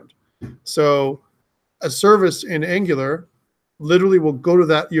background. So a service in Angular literally will go to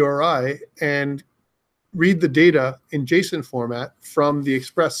that URI and read the data in JSON format from the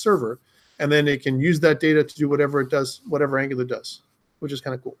Express server, and then it can use that data to do whatever it does, whatever Angular does, which is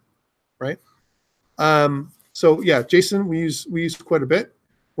kind of cool, right? So yeah, JSON we use quite a bit.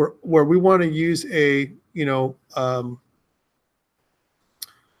 Where we want to use a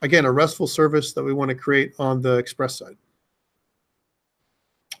again, a RESTful service that we want to create on the Express side.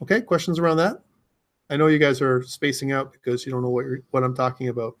 Okay, questions around that? I know you guys are spacing out because you don't know what I'm talking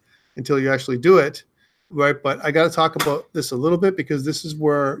about until you actually do it, right? But I got to talk about this a little bit because this is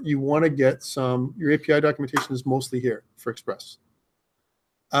where you want to get your API documentation is mostly here for Express.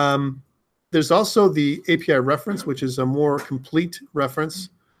 There's also the API reference, which is a more complete reference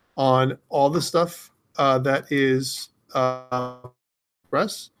on all the stuff that is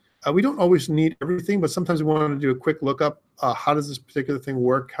Express. We don't always need everything, but sometimes we want to do a quick lookup. How does this particular thing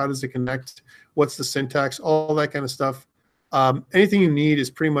work? How does it connect? What's the syntax? All that kind of stuff. Anything you need is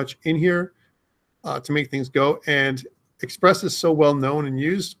pretty much in here to make things go. And Express is so well known and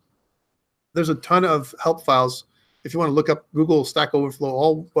used. There's a ton of help files. If you want to look up Google Stack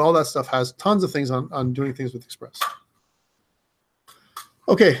Overflow, all that stuff has tons of things on doing things with Express.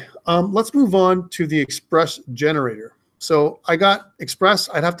 Okay, let's move on to the Express generator. So I got Express.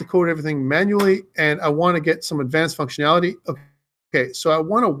 I'd have to code everything manually, and I want to get some advanced functionality. Okay, so I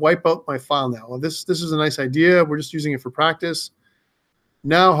want to wipe out my file now. Well, this is a nice idea. We're just using it for practice.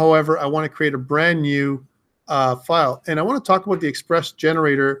 Now, however, I want to create a brand new file, and I want to talk about the Express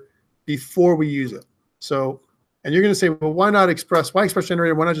generator before we use it. So, and you're going to say, well, why not Express? Why Express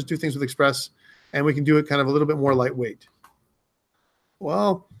generator? Why not just do things with Express, and we can do it kind of a little bit more lightweight?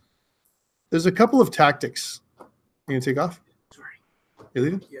 Well, there's a couple of tactics. You gonna take off? Sorry. You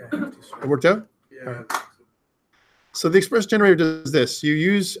leaving? Yeah. It worked out? Yeah. All right. So the Express generator does this.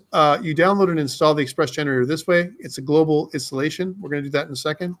 You download and install the Express generator this way. It's a global installation. We're going to do that in a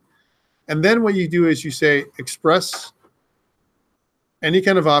second. And then what you do is you say Express, any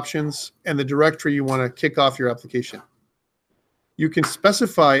kind of options, and the directory you want to kick off your application. You can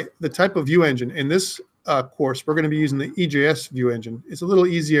specify the type of view engine. In this course, we're going to be using the EJS view engine. It's a little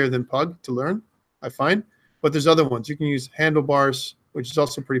easier than Pug to learn, I find. But there's other ones. You can use Handlebars, which is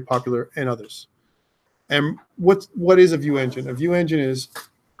also pretty popular, and others. And what is a view engine? A view engine is,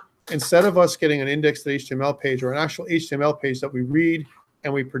 instead of us getting an index.html page or an actual HTML page that we read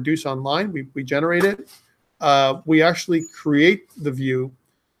and we produce online, we generate it, we actually create the view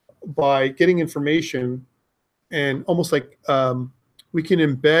by getting information and almost like we can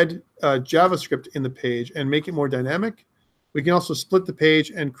embed JavaScript in the page and make it more dynamic. We can also split the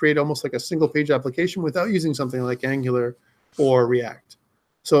page and create almost like a single page application without using something like Angular or React.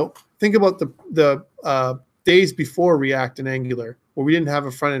 So think about the days before React and Angular, where we didn't have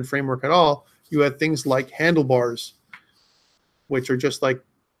a front-end framework at all. You had things like handlebars, which are just like,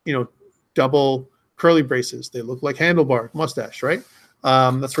 double curly braces. They look like handlebar, mustache, right?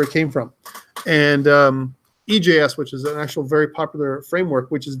 That's where it came from. And EJS, which is an actual very popular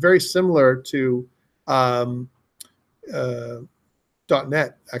framework, which is very similar to .NET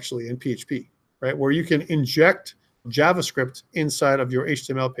actually in PHP, right? Where you can inject JavaScript inside of your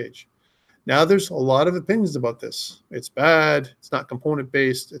HTML page. Now there's a lot of opinions about this. It's bad, it's not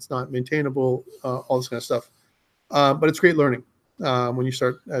component-based, it's not maintainable, all this kind of stuff. But it's great learning when you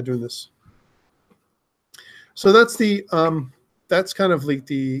start doing this. So that's that's kind of like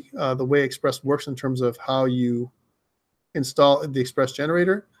the way Express works in terms of how you install the Express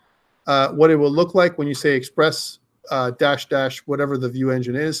generator. What it will look like when you say Express -- whatever the view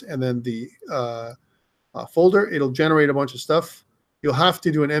engine is, and then the folder, it'll generate a bunch of stuff. You'll have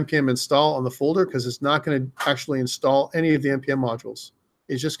to do an npm install on the folder because it's not going to actually install any of the npm modules.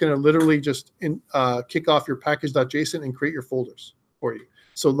 It's just going to literally just kick off your package.json and create your folders for you.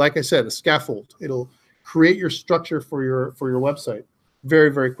 So like I said, a scaffold. It'll create your structure for your website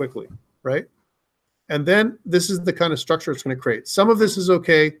very, very quickly, right? And then this is the kind of structure it's going to create. Some of this is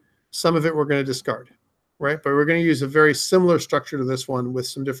okay. Some of it we're going to discard, right? But we're going to use a very similar structure to this one with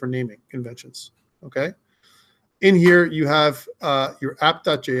some different naming conventions, okay? In here, you have your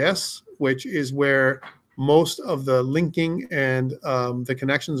app.js, which is where most of the linking and the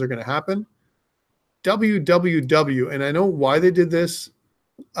connections are going to happen. www, and I know why they did this,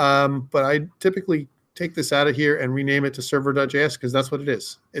 but I typically take this out of here and rename it to server.js because that's what it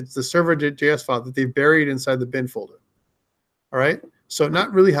is. It's the server.js file that they've buried inside the bin folder. All right. So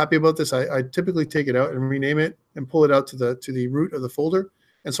not really happy about this. I typically take it out and rename it and pull it out to the root of the folder.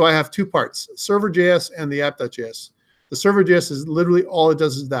 And so I have two parts, server.js and the app.js. The server.js is literally all it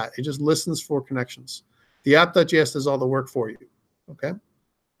does is that. It just listens for connections. The app.js does all the work for you, okay?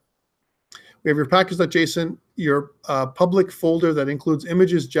 We have your package.json, your public folder that includes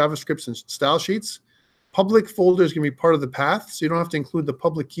images, JavaScripts, and style sheets. Public folder is going to be part of the path, so you don't have to include the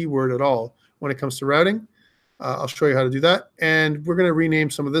public keyword at all when it comes to routing. I'll show you how to do that. And we're going to rename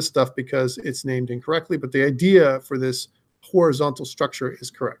some of this stuff because it's named incorrectly, but the idea for this horizontal structure is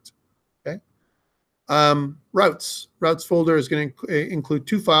correct, okay? Routes folder is going to include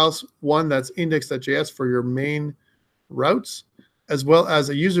two files, one that's index.js for your main routes, as well as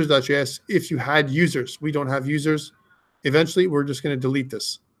a users.js if you had users. We don't have users. Eventually, we're just going to delete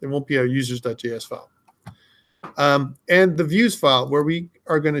this. There won't be a users.js file. And the views file where we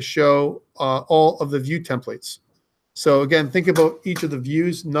are going to show all of the view templates. So again, think about each of the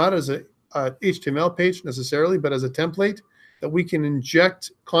views not as a HTML page necessarily, but as a template that we can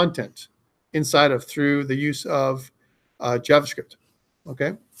inject content inside of through the use of JavaScript,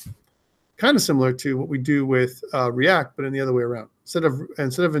 okay? Kind of similar to what we do with React, but in the other way around. Instead of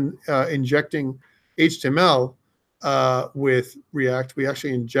injecting HTML with React, we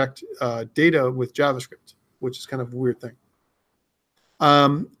actually inject data with JavaScript, which is kind of a weird thing.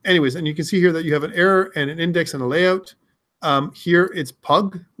 Anyways, and you can see here that you have an error and an index and a layout. Here it's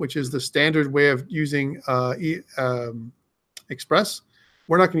pug, which is the standard way of using Express.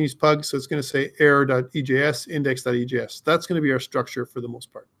 We're not going to use pug, so it's going to say error.ejs, index.ejs. That's going to be our structure for the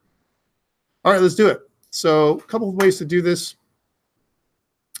most part. All right, let's do it. So a couple of ways to do this.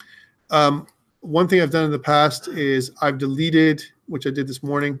 One thing I've done in the past is I've deleted, which I did this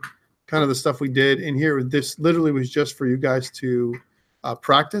morning, kind of the stuff we did in here. This literally was just for you guys to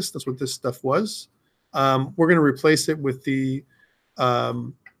practice. That's what this stuff was. We're going to replace it with the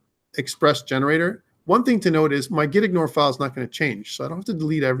Express generator. One thing to note is my gitignore file is not going to change, so I don't have to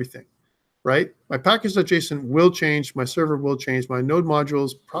delete everything, right? My package.json will change. My server will change. My node module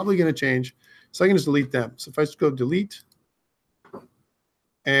is probably going to change, so I can just delete them. So if I just go delete,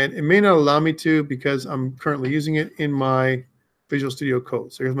 and it may not allow me to because I'm currently using it in my Visual Studio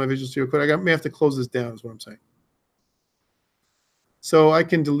Code. So here's my Visual Studio Code. I may have to close this down is what I'm saying. So I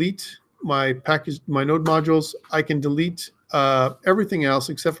can delete my package, my node modules. I can delete everything else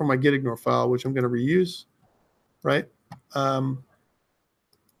except for my gitignore file, which I'm going to reuse, right?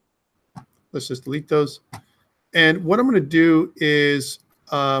 Let's just delete those. And what I'm going to do is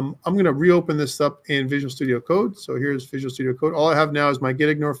I'm going to reopen this up in Visual Studio Code. So here's Visual Studio Code. All I have now is my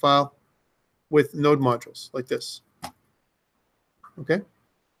gitignore file with node modules like this. Okay.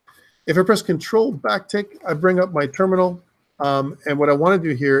 If I press Control backtick, I bring up my terminal. And what I want to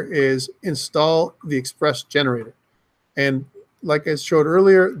do here is install the Express generator. And like I showed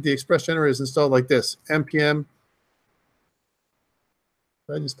earlier, the Express generator is installed like this: npm.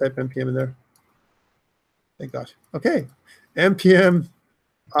 Did I just type npm in there? Thank gosh. Okay. npm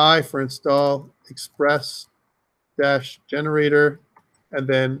I for install Express dash generator, and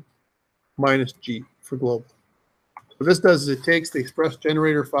then -G for global. What this does is it takes the Express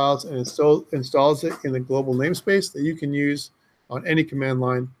generator files and installs it in the global namespace that you can use on any command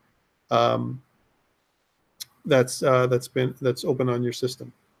line that's open on your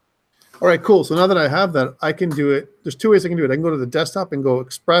system. All right, cool. So now that I have that, I can do it. There's two ways I can do it. I can go to the desktop and go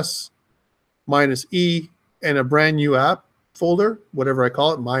Express -E and a brand new app folder, whatever I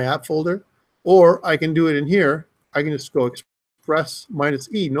call it, my app folder, or I can do it in here. I can just go Express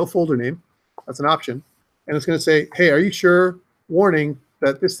 -E, no folder name. That's an option. And it's going to say, hey, are you sure? Warning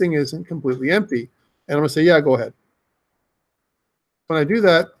that this thing isn't completely empty. And I'm going to say, yeah, go ahead. When I do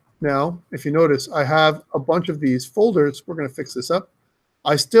that now, if you notice, I have a bunch of these folders. We're going to fix this up.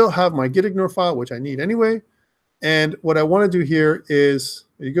 I still have my gitignore file, which I need anyway. And what I want to do here is,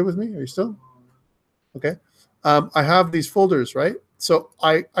 are you good with me? Are you still? Okay. I have these folders, right? So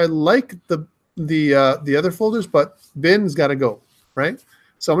I like the other folders, but bin's got to go, right?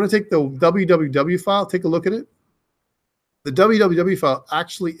 So I'm going to take the www file, take a look at it. The www file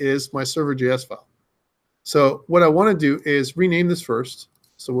actually is my server.js file. So what I want to do is rename this first.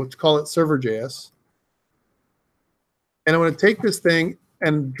 So we'll call it server.js. And I'm going to take this thing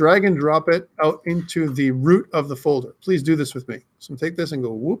and drag and drop it out into the root of the folder. Please do this with me. So I'm going to take this and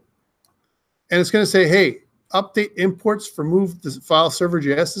go whoop. And it's going to say, hey, update imports for move the file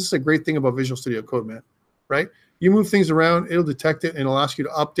server.js. This is a great thing about Visual Studio Code, man, right? You move things around, it'll detect it, and it'll ask you to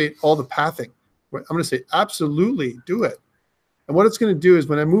update all the pathing. I'm going to say, absolutely, do it. And what it's going to do is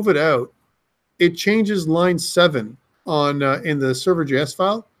when I move it out, it changes line 7 on in the server.js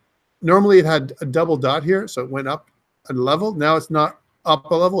file. Normally, it had a double dot here, so it went up a level. Now it's not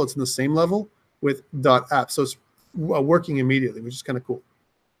up a level. It's in the same level with .app. So it's working immediately, which is kind of cool.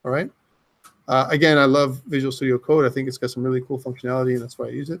 All right. Again, I love Visual Studio Code. I think it's got some really cool functionality, and that's why I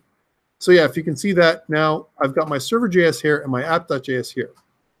use it. So yeah, if you can see that now, I've got my server.js here and my app.js here.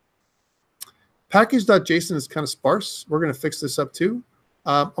 Package.json is kind of sparse. We're going to fix this up too.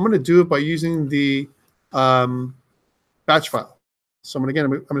 I'm going to do it by using the batch file. So I'm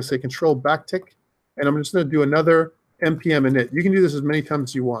going to say control backtick, and I'm just going to do another npm init. You can do this as many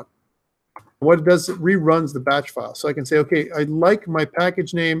times as you want. What it does, it reruns the batch file. So I can say, okay, I like my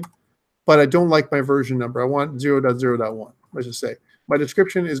package name, but I don't like my version number. I want 0.0.1, let's just say. My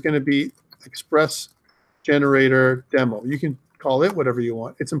description is going to be Express Generator Demo. You can call it whatever you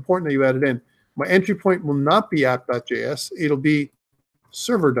want. It's important that you add it in. My entry point will not be app.js. It'll be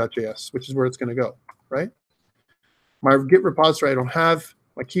server.js, which is where it's going to go, right? My Git repository I don't have.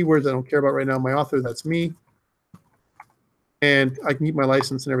 My keywords I don't care about right now. My author, that's me. And I can keep my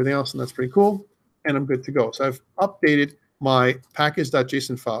license and everything else, and that's pretty cool. And I'm good to go. So I've updated my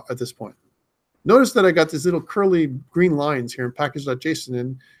package.json file at this point. Notice that I got these little curly green lines here in package.json,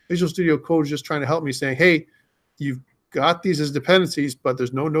 and Visual Studio Code is just trying to help me saying, hey, you've got these as dependencies, but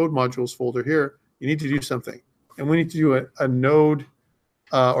there's no node modules folder here. You need to do something. And we need to do a node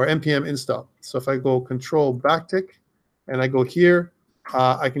or npm install. So if I go control backtick and I go here,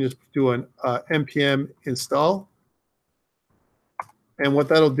 I can just do an npm install. And what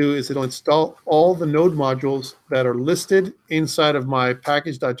that'll do is it'll install all the node modules that are listed inside of my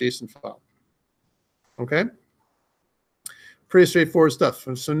package.json file. Okay? Pretty straightforward stuff.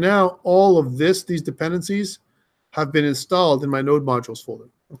 And so now all of these dependencies have been installed in my node modules folder.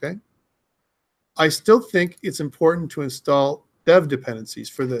 Okay? I still think it's important to install dev dependencies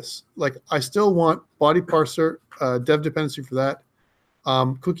for this. Like I still want body parser, dev dependency for that.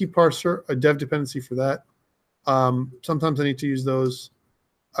 Cookie parser, a dev dependency for that. Sometimes I need to use those.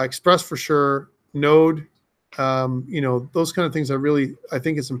 Express for sure. Node, those kind of things I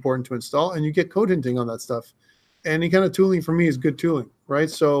think it's important to install, and you get code hinting on that stuff. Any kind of tooling for me is good tooling, right?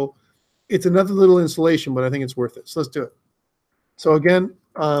 So it's another little installation, but I think it's worth it. So let's do it. So again,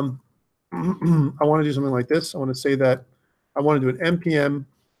 I want to do something like this. I want to say that I want to do an npm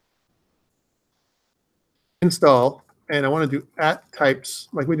install, and I want to do @types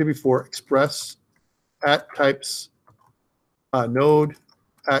like we did before. Express @types node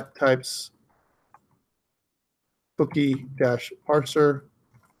 @types cookie -parser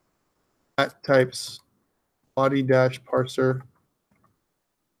 @types body -parser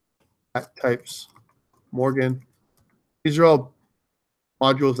 @types Morgan. These are all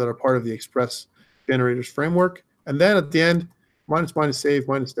modules that are part of the Express generators framework. And then at the end, --save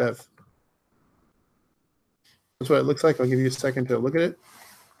 -dev. That's what it looks like. I'll give you a second to look at it.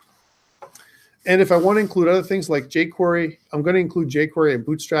 And if I want to include other things like jQuery, I'm going to include jQuery and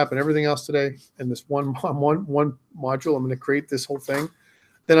Bootstrap and everything else today in this one module. I'm going to create this whole thing.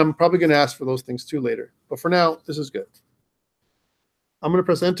 Then I'm probably going to ask for those things too later. But for now, this is good. I'm going to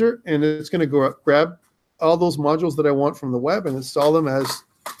press enter, and it's going to go up, grab all those modules that I want from the web and install them as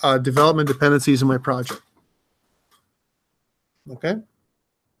development dependencies in my project. Okay.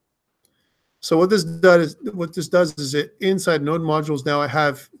 So what this does is it inside Node modules now I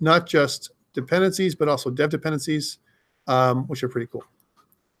have not just dependencies but also dev dependencies, which are pretty cool.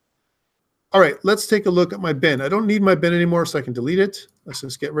 All right, let's take a look at my bin. I don't need my bin anymore, so I can delete it. Let's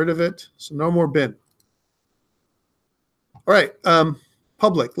just get rid of it. So no more bin. All right,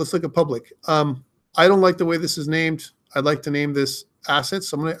 public. Let's look at public. I don't like the way this is named. I'd like to name this assets.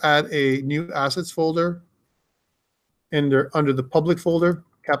 So I'm going to add a new assets folder under the public folder,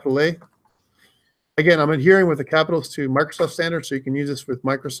 capital A. Again, I'm adhering with the capitals to Microsoft standards, so you can use this with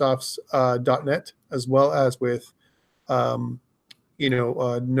Microsoft's .NET as well as with Node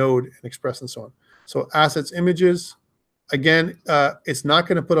and Express and so on. So assets, images. Again, it's not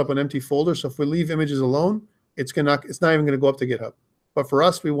going to put up an empty folder. So if we leave images alone, it's not even going to go up to GitHub. But for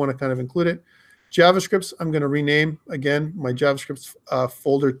us, we want to kind of include it. JavaScripts, I'm going to rename again my JavaScript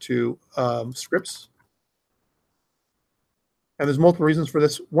folder to scripts. And there's multiple reasons for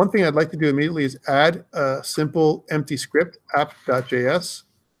this. One thing I'd like to do immediately is add a simple empty script, app.js.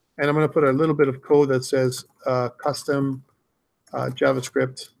 And I'm going to put a little bit of code that says custom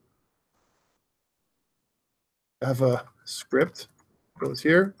JavaScript. I have a script, goes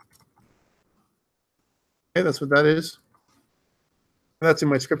here. Okay, that's what that is. And that's in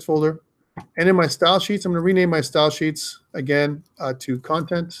my scripts folder. And in my style sheets, I'm going to rename my style sheets again to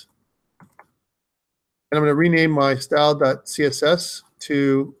content. And I'm going to rename my style.css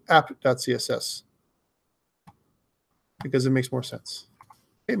to app.css because it makes more sense.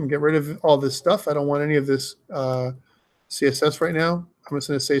 Okay, I'm going to get rid of all this stuff. I don't want any of this CSS right now. I'm just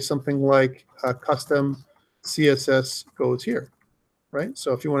going to say something like custom CSS goes here, right?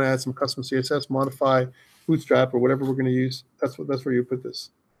 So if you want to add some custom CSS, modify Bootstrap or whatever we're going to use, that's where you put this.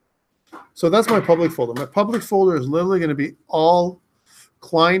 So that's my public folder. My public folder is literally going to be all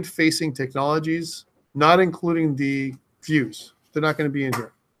client-facing technologies, not including the views. They're not going to be in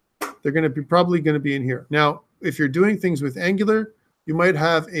here. They're going to be probably going to be in here. Now, if you're doing things with Angular, you might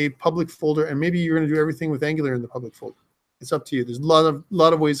have a public folder, and maybe you're going to do everything with Angular in the public folder. It's up to you. There's a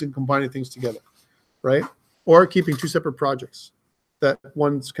lot of ways of combining things together, right? Or keeping two separate projects that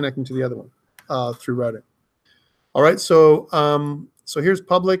one's connecting to the other one through routing. All right, so here's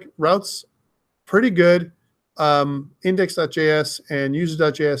public routes, pretty good. Index.js and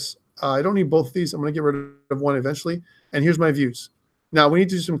user.js. I don't need both of these. I'm going to get rid of one eventually. And here's my views. Now, we need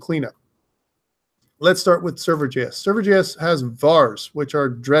to do some cleanup. Let's start with server.js. Server.js has vars, which are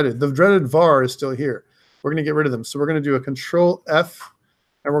dreaded. The dreaded var is still here. We're going to get rid of them. So we're going to do a Control F,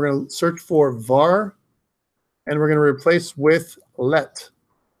 and we're going to search for var, and we're going to replace with let,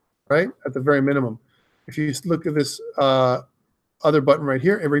 right, at the very minimum. If you look at this other button right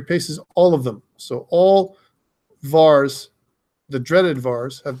here, it replaces all of them. So all vars, the dreaded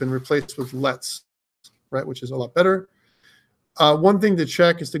vars, have been replaced with lets, right, which is a lot better. One thing to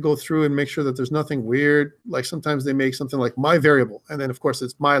check is to go through and make sure that there's nothing weird. Like sometimes they make something like my variable, and then of course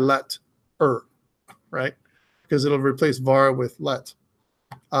it's my let, right, because it'll replace var with let.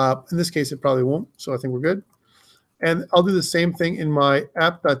 In this case, it probably won't, so I think we're good. And I'll do the same thing in my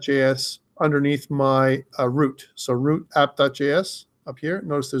app.js underneath my root. So root app.js up here.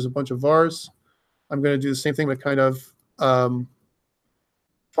 Notice there's a bunch of vars. I'm going to do the same thing, but kind of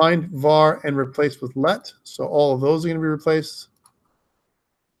find var and replace with let. So all of those are going to be replaced.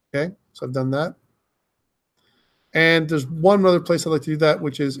 Okay, so I've done that. And there's one other place I'd like to do that,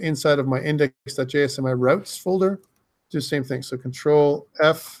 which is inside of my index.js and my routes folder. Do the same thing. So Control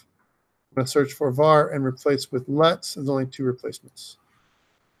F. I'm going to search for var and replace with let. There's only two replacements.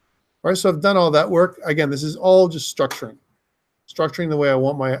 All right, so I've done all that work. Again, this is all just structuring the way I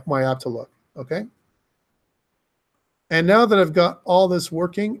want my app to look. Okay. And now that I've got all this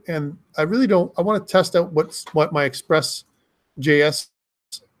working, and I want to test out what my ExpressJS,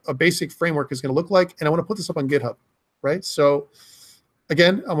 a basic framework, is going to look like, and I want to put this up on GitHub, right? So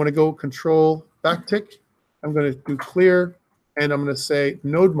again, I'm going to go Control backtick. I'm going to do clear, and I'm going to say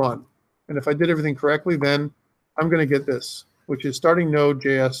nodemon. And if I did everything correctly, then I'm going to get this, which is starting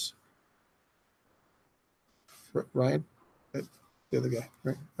Node.js. Ryan, the other guy,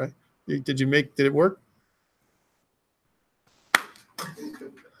 right? Did it work?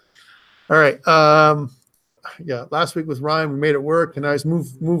 All right. Yeah, last week with Ryan, we made it work, and I just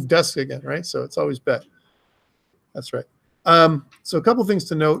moved desks again, right? So it's always bad. That's right. So a couple things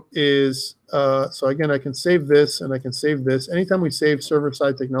to note is, so again, I can save this and I can save this. Anytime we save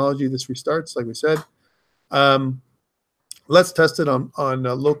server-side technology, this restarts, like we said. Let's test it on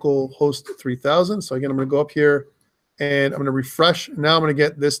local host 3000. So again, I'm going to go up here and I'm going to refresh. Now I'm going to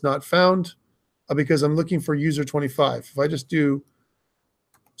get this not found because I'm looking for user 25. If I just do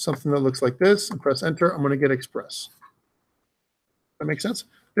something that looks like this and press enter, I'm going to get Express. That makes sense?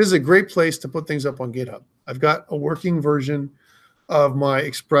 This is a great place to put things up on GitHub. I've got a working version of my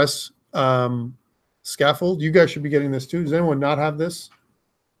Express scaffold. You guys should be getting this too. Does anyone not have this?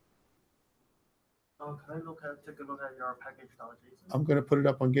 Can I take a look at your package.json? I'm going to put it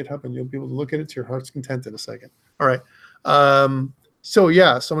up on GitHub, and you'll be able to look at it to your heart's content in a second. All right. So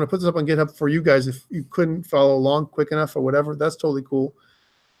yeah, so I'm going to put this up on GitHub for you guys. If you couldn't follow along quick enough or whatever, that's totally cool.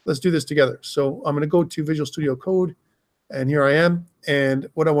 Let's do this together. So I'm going to go to Visual Studio Code, and here I am. And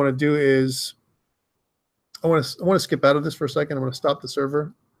what I want to do is I want to skip out of this for a second. I'm going to stop the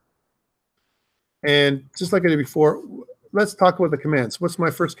server. And just like I did before, let's talk about the commands. What's my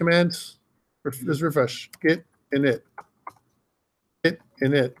first command? Just refresh. Git init. Git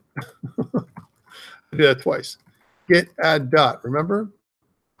init. I do that twice. Git add dot. Remember?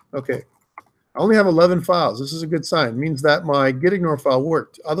 Okay. I only have 11 files. This is a good sign. It means that my git ignore file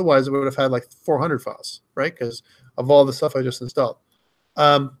worked. Otherwise, I would have had like 400 files, right? Because of all the stuff I just installed.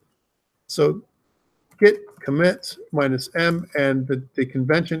 So git commit minus m, and the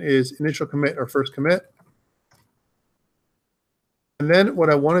convention is initial commit or first commit. And then what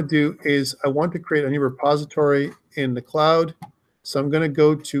I want to do is I want to create a new repository in the cloud. So I'm going to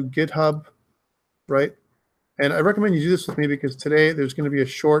go to GitHub, right? And I recommend you do this with me because today there's going to be a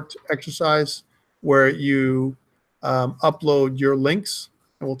short exercise where you upload your links.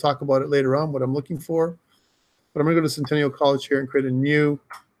 And we'll talk about it later on, what I'm looking for. But I'm going to go to Centennial College here and create a new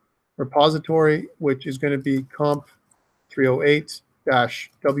repository, which is going to be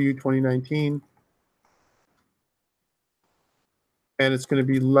COMP308-W2019. And it's going to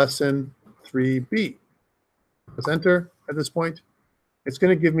be lesson 3B. Let's enter at this point. It's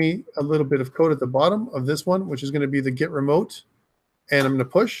going to give me a little bit of code at the bottom of this one, which is going to be the git remote. And I'm going to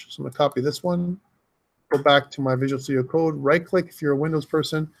push. So I'm going to copy this one, go back to my Visual Studio Code, right click if you're a Windows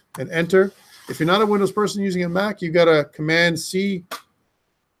person, and enter. If you're not a Windows person using a Mac, you've got a Command C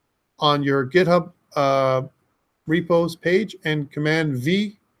on your GitHub repos page, and Command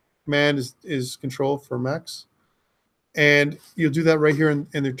V. Command is control for Macs. And you'll do that right here in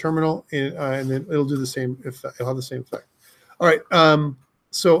the terminal, and then it'll do the same. It'll have the same effect. All right.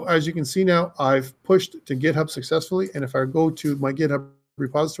 So as you can see now, I've pushed to GitHub successfully, and if I go to my GitHub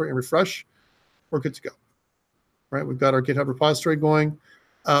repository and refresh, we're good to go. All right. We've got our GitHub repository going.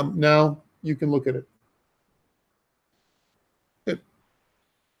 Now you can look at it. Good.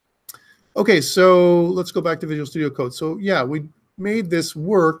 Okay. So let's go back to Visual Studio Code. So yeah, we made this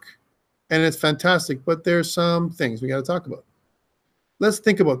work. And it's fantastic, but there's some things we got to talk about. Let's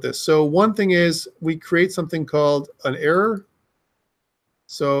think about this. So one thing is we create something called an error.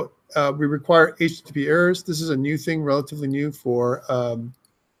 So we require HTTP errors. This is a new thing, relatively new for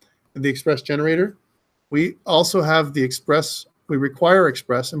the Express generator. We also have the Express. We require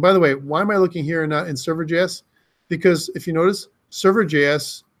Express. And by the way, why am I looking here and not in Server.js? Because if you notice,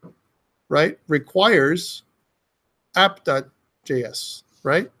 Server.js, right, requires app.js,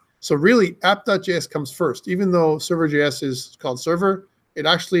 right? So really, app.js comes first. Even though Server.js is called server, it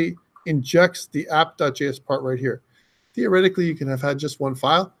actually injects the app.js part right here. Theoretically, you can have had just one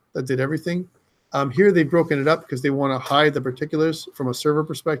file that did everything. Here, they've broken it up because they want to hide the particulars from a server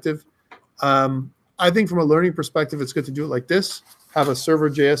perspective. I think from a learning perspective, it's good to do it like this. Have a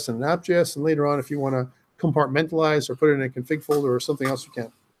server.js and an app.js, and later on, if you want to compartmentalize or put it in a config folder or something else, you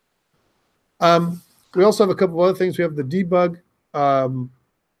can. We also have a couple of other things. We have the debug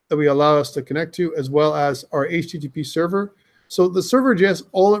that we allow us to connect to, as well as our HTTP server. So the server.js,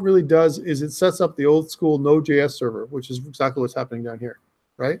 all it really does is it sets up the old school Node.js server, which is exactly what's happening down here,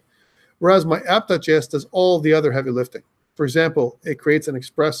 right? Whereas my app.js does all the other heavy lifting. For example, it creates an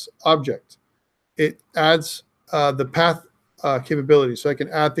Express object. It adds the path capability, so I can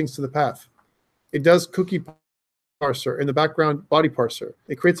add things to the path. It does cookie parser in the background, body parser.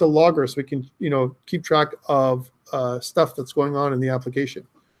 It creates a logger so we can, keep track of stuff that's going on in the application.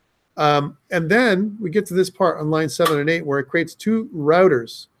 And then we get to this part on line 7 and 8 where it creates two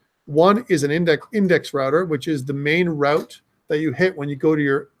routers. One is an index router, which is the main route that you hit when you go to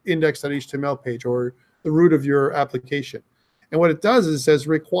your index.html page or the root of your application. And what it does is it says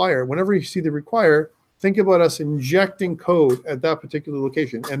require. Whenever you see the require, think about us injecting code at that particular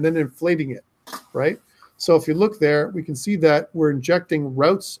location and then inflating it, right? So if you look there, we can see that we're injecting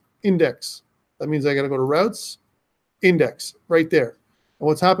routes index. That means I got to go to routes, index right there. And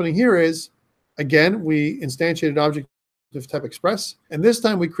what's happening here is, again, we instantiated object of type Express, and this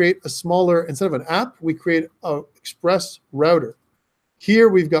time we create a smaller, instead of an app, we create a Express router. Here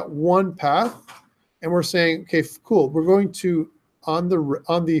we've got one path, and we're saying, okay, cool. We're going to, on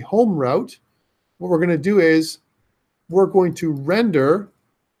the home route, what we're going to do is we're going to render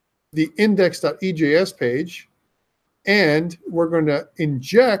the index.ejs page, and we're going to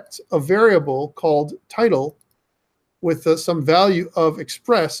inject a variable called title with some value of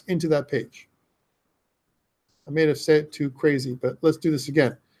Express into that page. I may have said it too crazy, but let's do this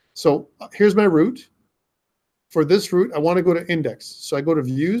again. So here's my route. For this route, I want to go to index. So I go to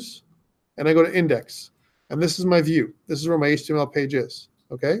views, and I go to index. And this is my view. This is where my HTML page is,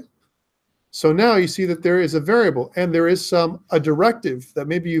 okay? So now you see that there is a variable, and there is a directive that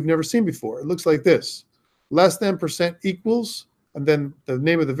maybe you've never seen before. It looks like this: less than % equals, and then the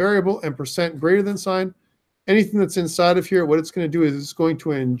name of the variable, and % greater than sign. Anything that's inside of here, what it's going to do is it's going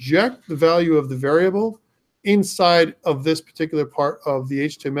to inject the value of the variable inside of this particular part of the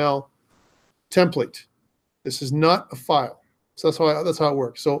HTML template. This is not a file. So that's how it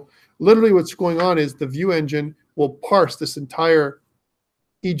works. So literally what's going on is the view engine will parse this entire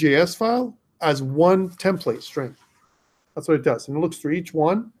EJS file as one template string. That's what it does. And it looks through each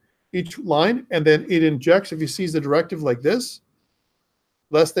line, and then it injects, if you see the directive like this,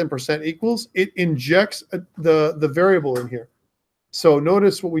 less than % equals, it injects the variable in here. So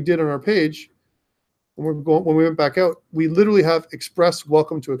notice what we did on our page. When we went back out, we literally have Express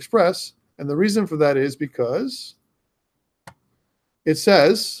welcome to Express. And the reason for that is because it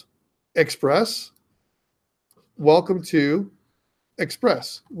says Express welcome to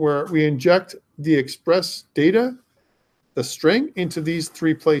Express, where we inject the Express data, the string, into these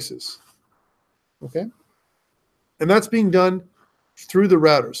three places. Okay? And that's being done through the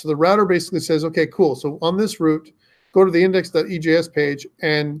router. So the router basically says, okay, cool. So on this route, go to the index.ejs page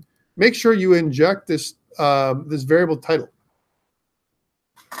and make sure you inject this this variable title.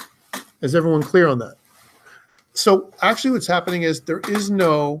 Is everyone clear on that? So actually what's happening is there is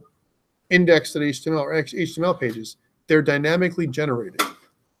no index.html or HTML pages. They're dynamically generated,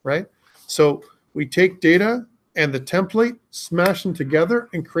 right? So we take data and the template, smash them together,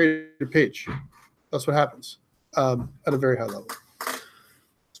 and create a page. That's what happens at a very high level. Does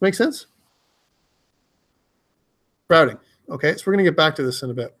this make sense? Routing. Okay, so we're going to get back to this in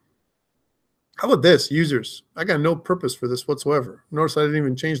a bit. How about this, users? I got no purpose for this whatsoever. Notice I didn't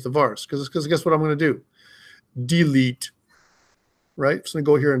even change the vars, because guess what I'm going to do? Delete, right? So I'm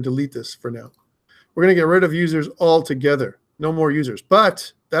going to go here and delete this for now. We're going to get rid of users altogether. No more users.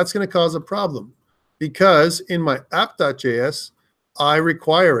 But that's going to cause a problem, because in my app.js, I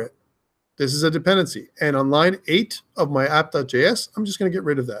require it. This is a dependency. And on line 8 of my app.js, I'm just going to get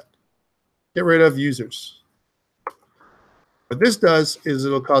rid of that. Get rid of users. What this does is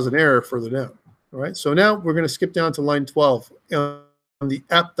it'll cause an error further down. All right, so now we're going to skip down to line 12 on the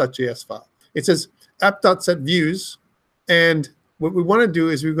app.js file. It says app.setViews, and what we want to do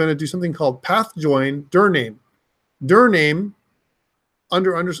is we're going to do something called path join dir name. Dir name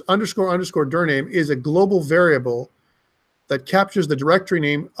underscore dir name is a global variable that captures the directory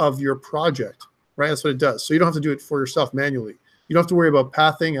name of your project, right? That's what it does. So you don't have to do it for yourself manually. You don't have to worry about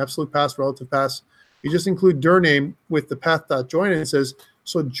pathing, absolute path, relative path. You just include dir name with the path.join, and it says,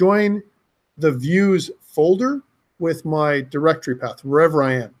 so join the views folder with my directory path, wherever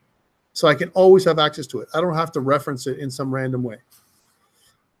I am. So I can always have access to it. I don't have to reference it in some random way.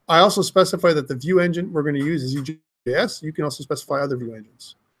 I also specify that the view engine we're going to use is EJS. You can also specify other view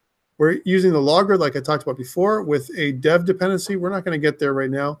engines. We're using the logger, like I talked about before, with a dev dependency. We're not going to get there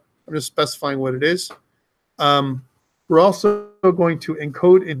right now. I'm just specifying what it is. We're also going to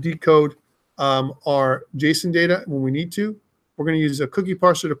encode and decode our JSON data when we need to. We're going to use a cookie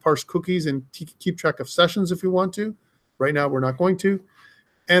parser to parse cookies and keep track of sessions if we want to. Right now, we're not going to.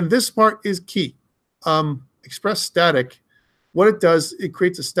 And this part is key. Express static, what it does, it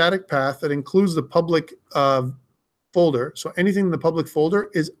creates a static path that includes the public folder. So anything in the public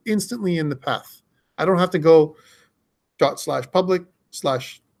folder is instantly in the path. I don't have to go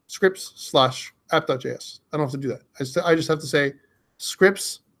 /public/scripts/app.js. I don't have to do that. I just have to say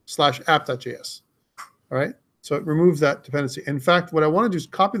scripts/app.js. All right. So it removes that dependency. In fact, what I want to do is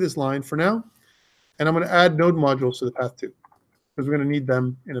copy this line for now, and I'm going to add node modules to the path too, because we're going to need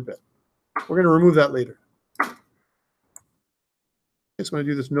them in a bit. We're going to remove that later. Okay, so I'm going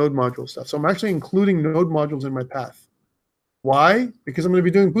to do this node module stuff. So I'm actually including node modules in my path. Why? Because I'm going to be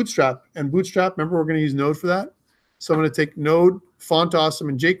doing Bootstrap. And Bootstrap, remember, we're going to use Node for that. So I'm going to take Node, Font Awesome,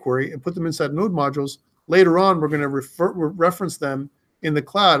 and jQuery and put them inside node modules. Later on, we're going to reference them in the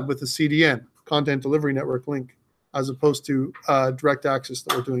cloud with the CDN, Content Delivery Network link. as opposed to direct access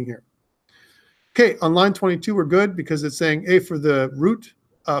that we're doing here. Okay, on line 22, we're good because it's saying, hey, for the root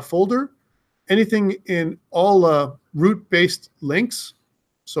folder, anything in all root-based links,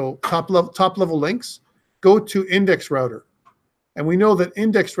 so top level links, go to index router. And we know that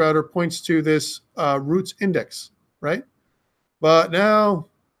index router points to this roots index, right? But now,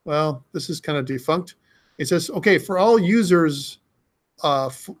 well, this is kind of defunct. It says, okay, for all users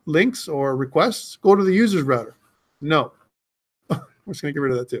links or requests, go to the users router. No, we're just going to get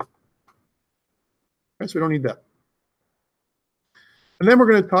rid of that too. Okay, so we don't need that. And then we're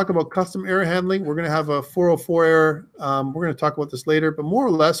going to talk about custom error handling. We're going to have a 404 error. We're going to talk about this later, but more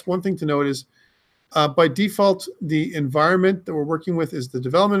or less, one thing to note is by default, the environment that we're working with is the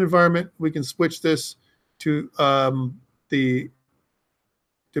development environment. We can switch this to the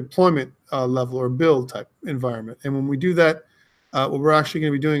deployment level or build type environment. And when we do that, what we're actually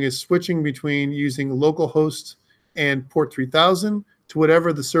going to be doing is switching between using localhost and port 3000 to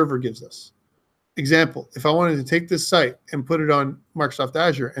whatever the server gives us. Example, if I wanted to take this site and put it on Microsoft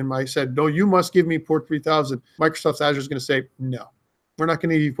Azure, and I said, no, you must give me port 3000, Microsoft Azure is going to say, no, we're not going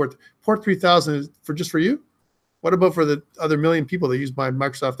to give you port 3000 is just for you. What about for the other million people that use my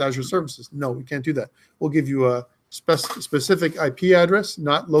Microsoft Azure services? No, we can't do that. We'll give you a specific IP address,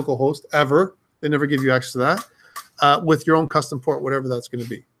 not localhost ever. They never give you access to that with your own custom port, whatever that's going to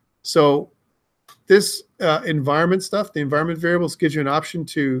be. So this environment stuff, the environment variables gives you an option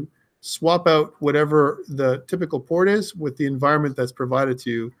to swap out whatever the typical port is with the environment that's provided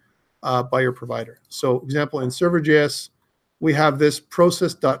to you by your provider. So example, in server.js, we have this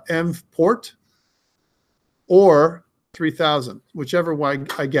process.env port or 3000, whichever one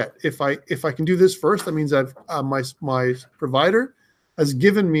I get. If I can do this first, that means I've my provider has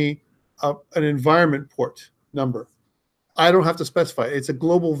given me an environment port number. I don't have to specify it. It's a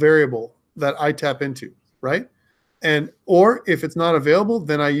global variable that I tap into, right? And or if it's not available,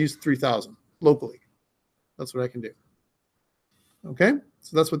 then I use 3000 locally. That's what I can do. Okay,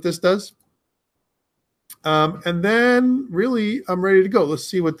 so that's what this does. And then really, I'm ready to go. Let's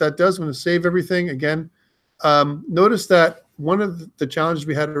see what that does. I'm going to save everything again. Notice that one of the challenges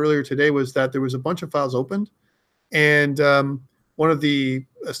we had earlier today was that there was a bunch of files opened, and one of the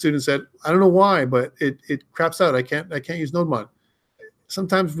students said, "I don't know why, but it craps out. I can't use NodeMon."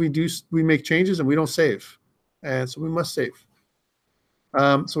 Sometimes we make changes and we don't save, and so we must save.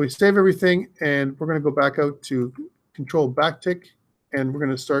 So we save everything, and we're going to go back out to Control Backtick, and we're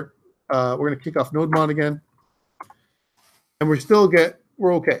going to start. We're going to kick off NodeMon again, and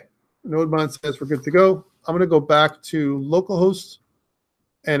we're okay. NodeMon says we're good to go. I'm going to go back to localhost,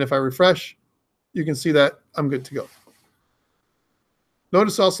 and if I refresh, you can see that I'm good to go.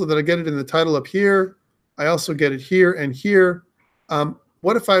 Notice also that I get it in the title up here. I also get it here and here.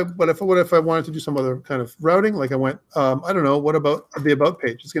 What if I wanted to do some other kind of routing? Like I went, I don't know. What about the about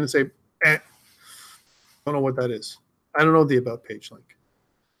page? It's going to say, I don't know what that is. I don't know the about page link,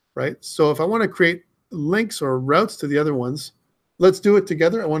 right? So if I want to create links or routes to the other ones, let's do it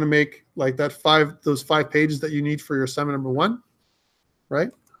together. I want to make like those 5 pages that you need for your assignment number 1, right?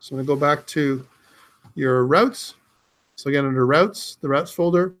 So I'm going to go back to your routes. So again, under routes, the routes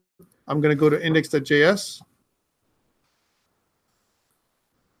folder, I'm going to go to index.js.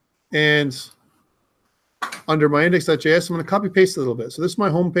 And under my index.js, I'm going to copy paste a little bit. So this is my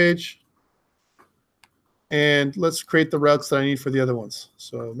home page. And let's create the routes that I need for the other ones.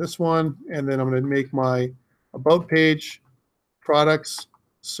 So this one, and then I'm going to make my about page, products,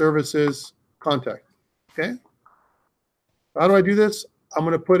 services, contact. Okay. How do I do this? I'm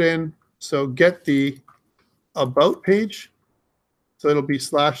going to put in, so get the about page. So it'll be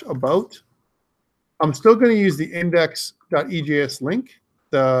 /about. I'm still going to use the index.ejs link,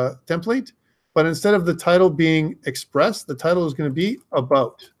 the template, but instead of the title being express, the title is going to be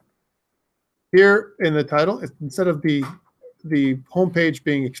about. Here in the title, instead of the home page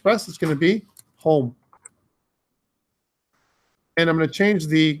being express, it's going to be home. And I'm going to change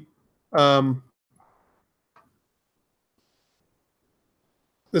the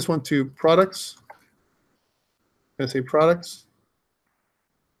this one to products. I'm going to say products.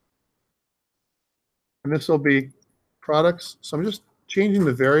 And this will be products. So I'm just changing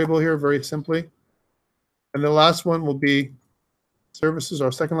the variable here very simply. And the last one will be services.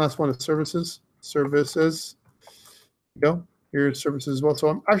 Our second last one is services. Services. There you go. Here's services as well. So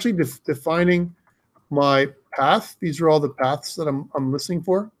I'm actually defining my path. These are all the paths that I'm listening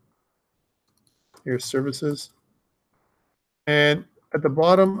for. Here's services. And at the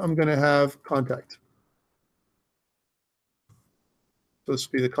bottom, I'm going to have contact. So this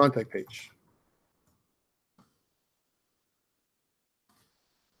will be the contact page.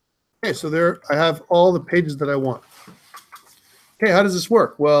 Okay, so there I have all the pages that I want. Okay, how does this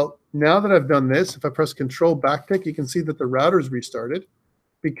work? Well, now that I've done this, if I press Control backtick, you can see that the router's restarted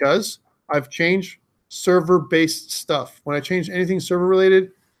because I've changed server-based stuff. When I change anything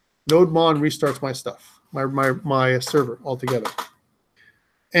server-related, NodeMon restarts my stuff, my server altogether.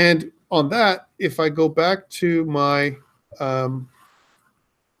 And on that, if I go back to my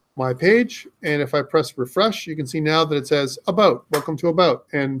my page, and if I press refresh, you can see now that it says About, welcome to About,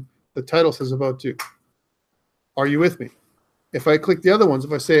 and the title says About too. Are you with me? If I click the other ones,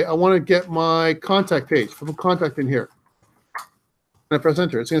 if I say I want to get my contact page, put contact in here, and I press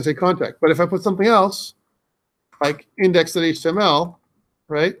enter, it's going to say contact. But if I put something else, like index.html,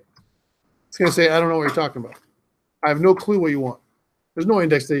 right, it's going to say I don't know what you're talking about. I have no clue what you want. There's no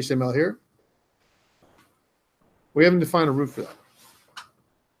index.html here. We haven't defined a root for that.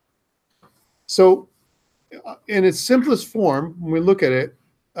 So in its simplest form, when we look at it,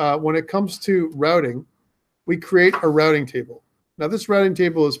 when it comes to routing, we create a routing table. Now, this routing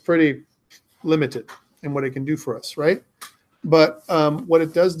table is pretty limited in what it can do for us, right? But what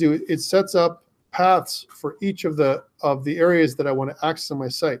it does do, it sets up paths for each of the areas that I want to access on my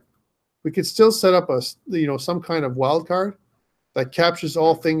site. We could still set up some kind of wildcard that captures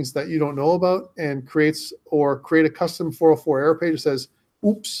all things that you don't know about and create a custom 404 error page that says,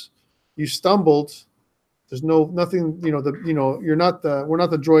 "Oops, you stumbled. There's nothing. We're not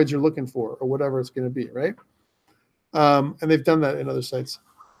the droids you're looking for, or whatever it's going to be, right?" And they've done that in other sites.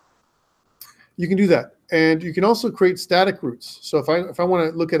 You can do that, and you can also create static routes. So if I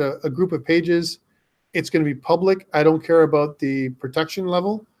want to look at a group of pages, it's going to be public. I don't care about the protection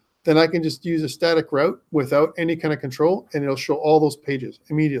level. Then I can just use a static route without any kind of control, and it'll show all those pages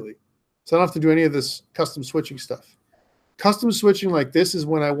immediately. So I don't have to do any of this custom switching stuff. Custom switching like this is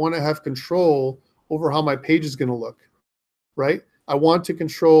when I want to have control over how my page is going to look, right? I want to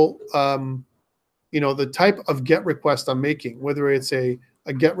control, the type of GET request I'm making, whether it's a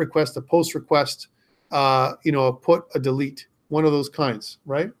GET request, a POST request, a put, a delete, one of those kinds,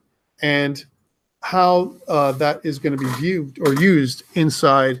 right? And how that is going to be viewed or used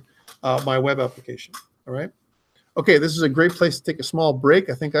inside my web application, all right? Okay, this is a great place to take a small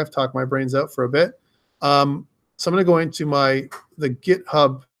break. I think I've talked my brains out for a bit. So I'm going to go into the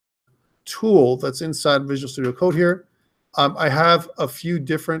GitHub tool that's inside Visual Studio Code here. I have a few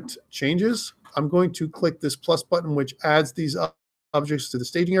different changes. I'm going to click this plus button, which adds these objects to the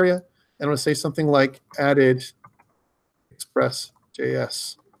staging area. And I'm going to say something like added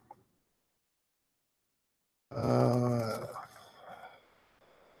ExpressJS.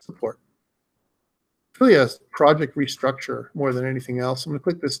 Support. It's really a project restructure more than anything else. I'm going to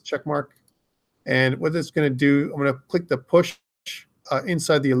click this check mark. And what it's going to do, I'm going to click the push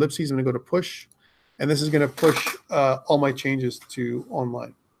inside the ellipses. I'm going to go to push. And this is going to push all my changes to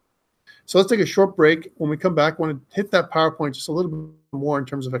online. So let's take a short break. When we come back, I want to hit that PowerPoint just a little bit more in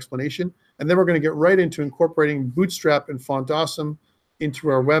terms of explanation. And then we're going to get right into incorporating Bootstrap and Font Awesome into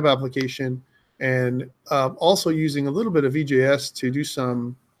our web application, and also using a little bit of EJS to do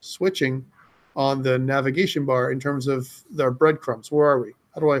some switching on the navigation bar in terms of their breadcrumbs. Where are we?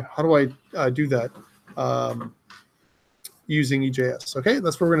 How do I do that using EJS? Okay,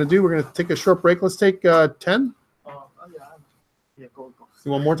 that's what we're going to do. We're going to take a short break. Let's take 10. Yeah, go.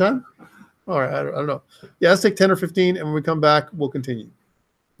 You want more time? All right, I don't know. Yeah, let's take 10 or 15, and when we come back, we'll continue.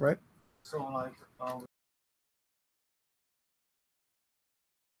 Right? So like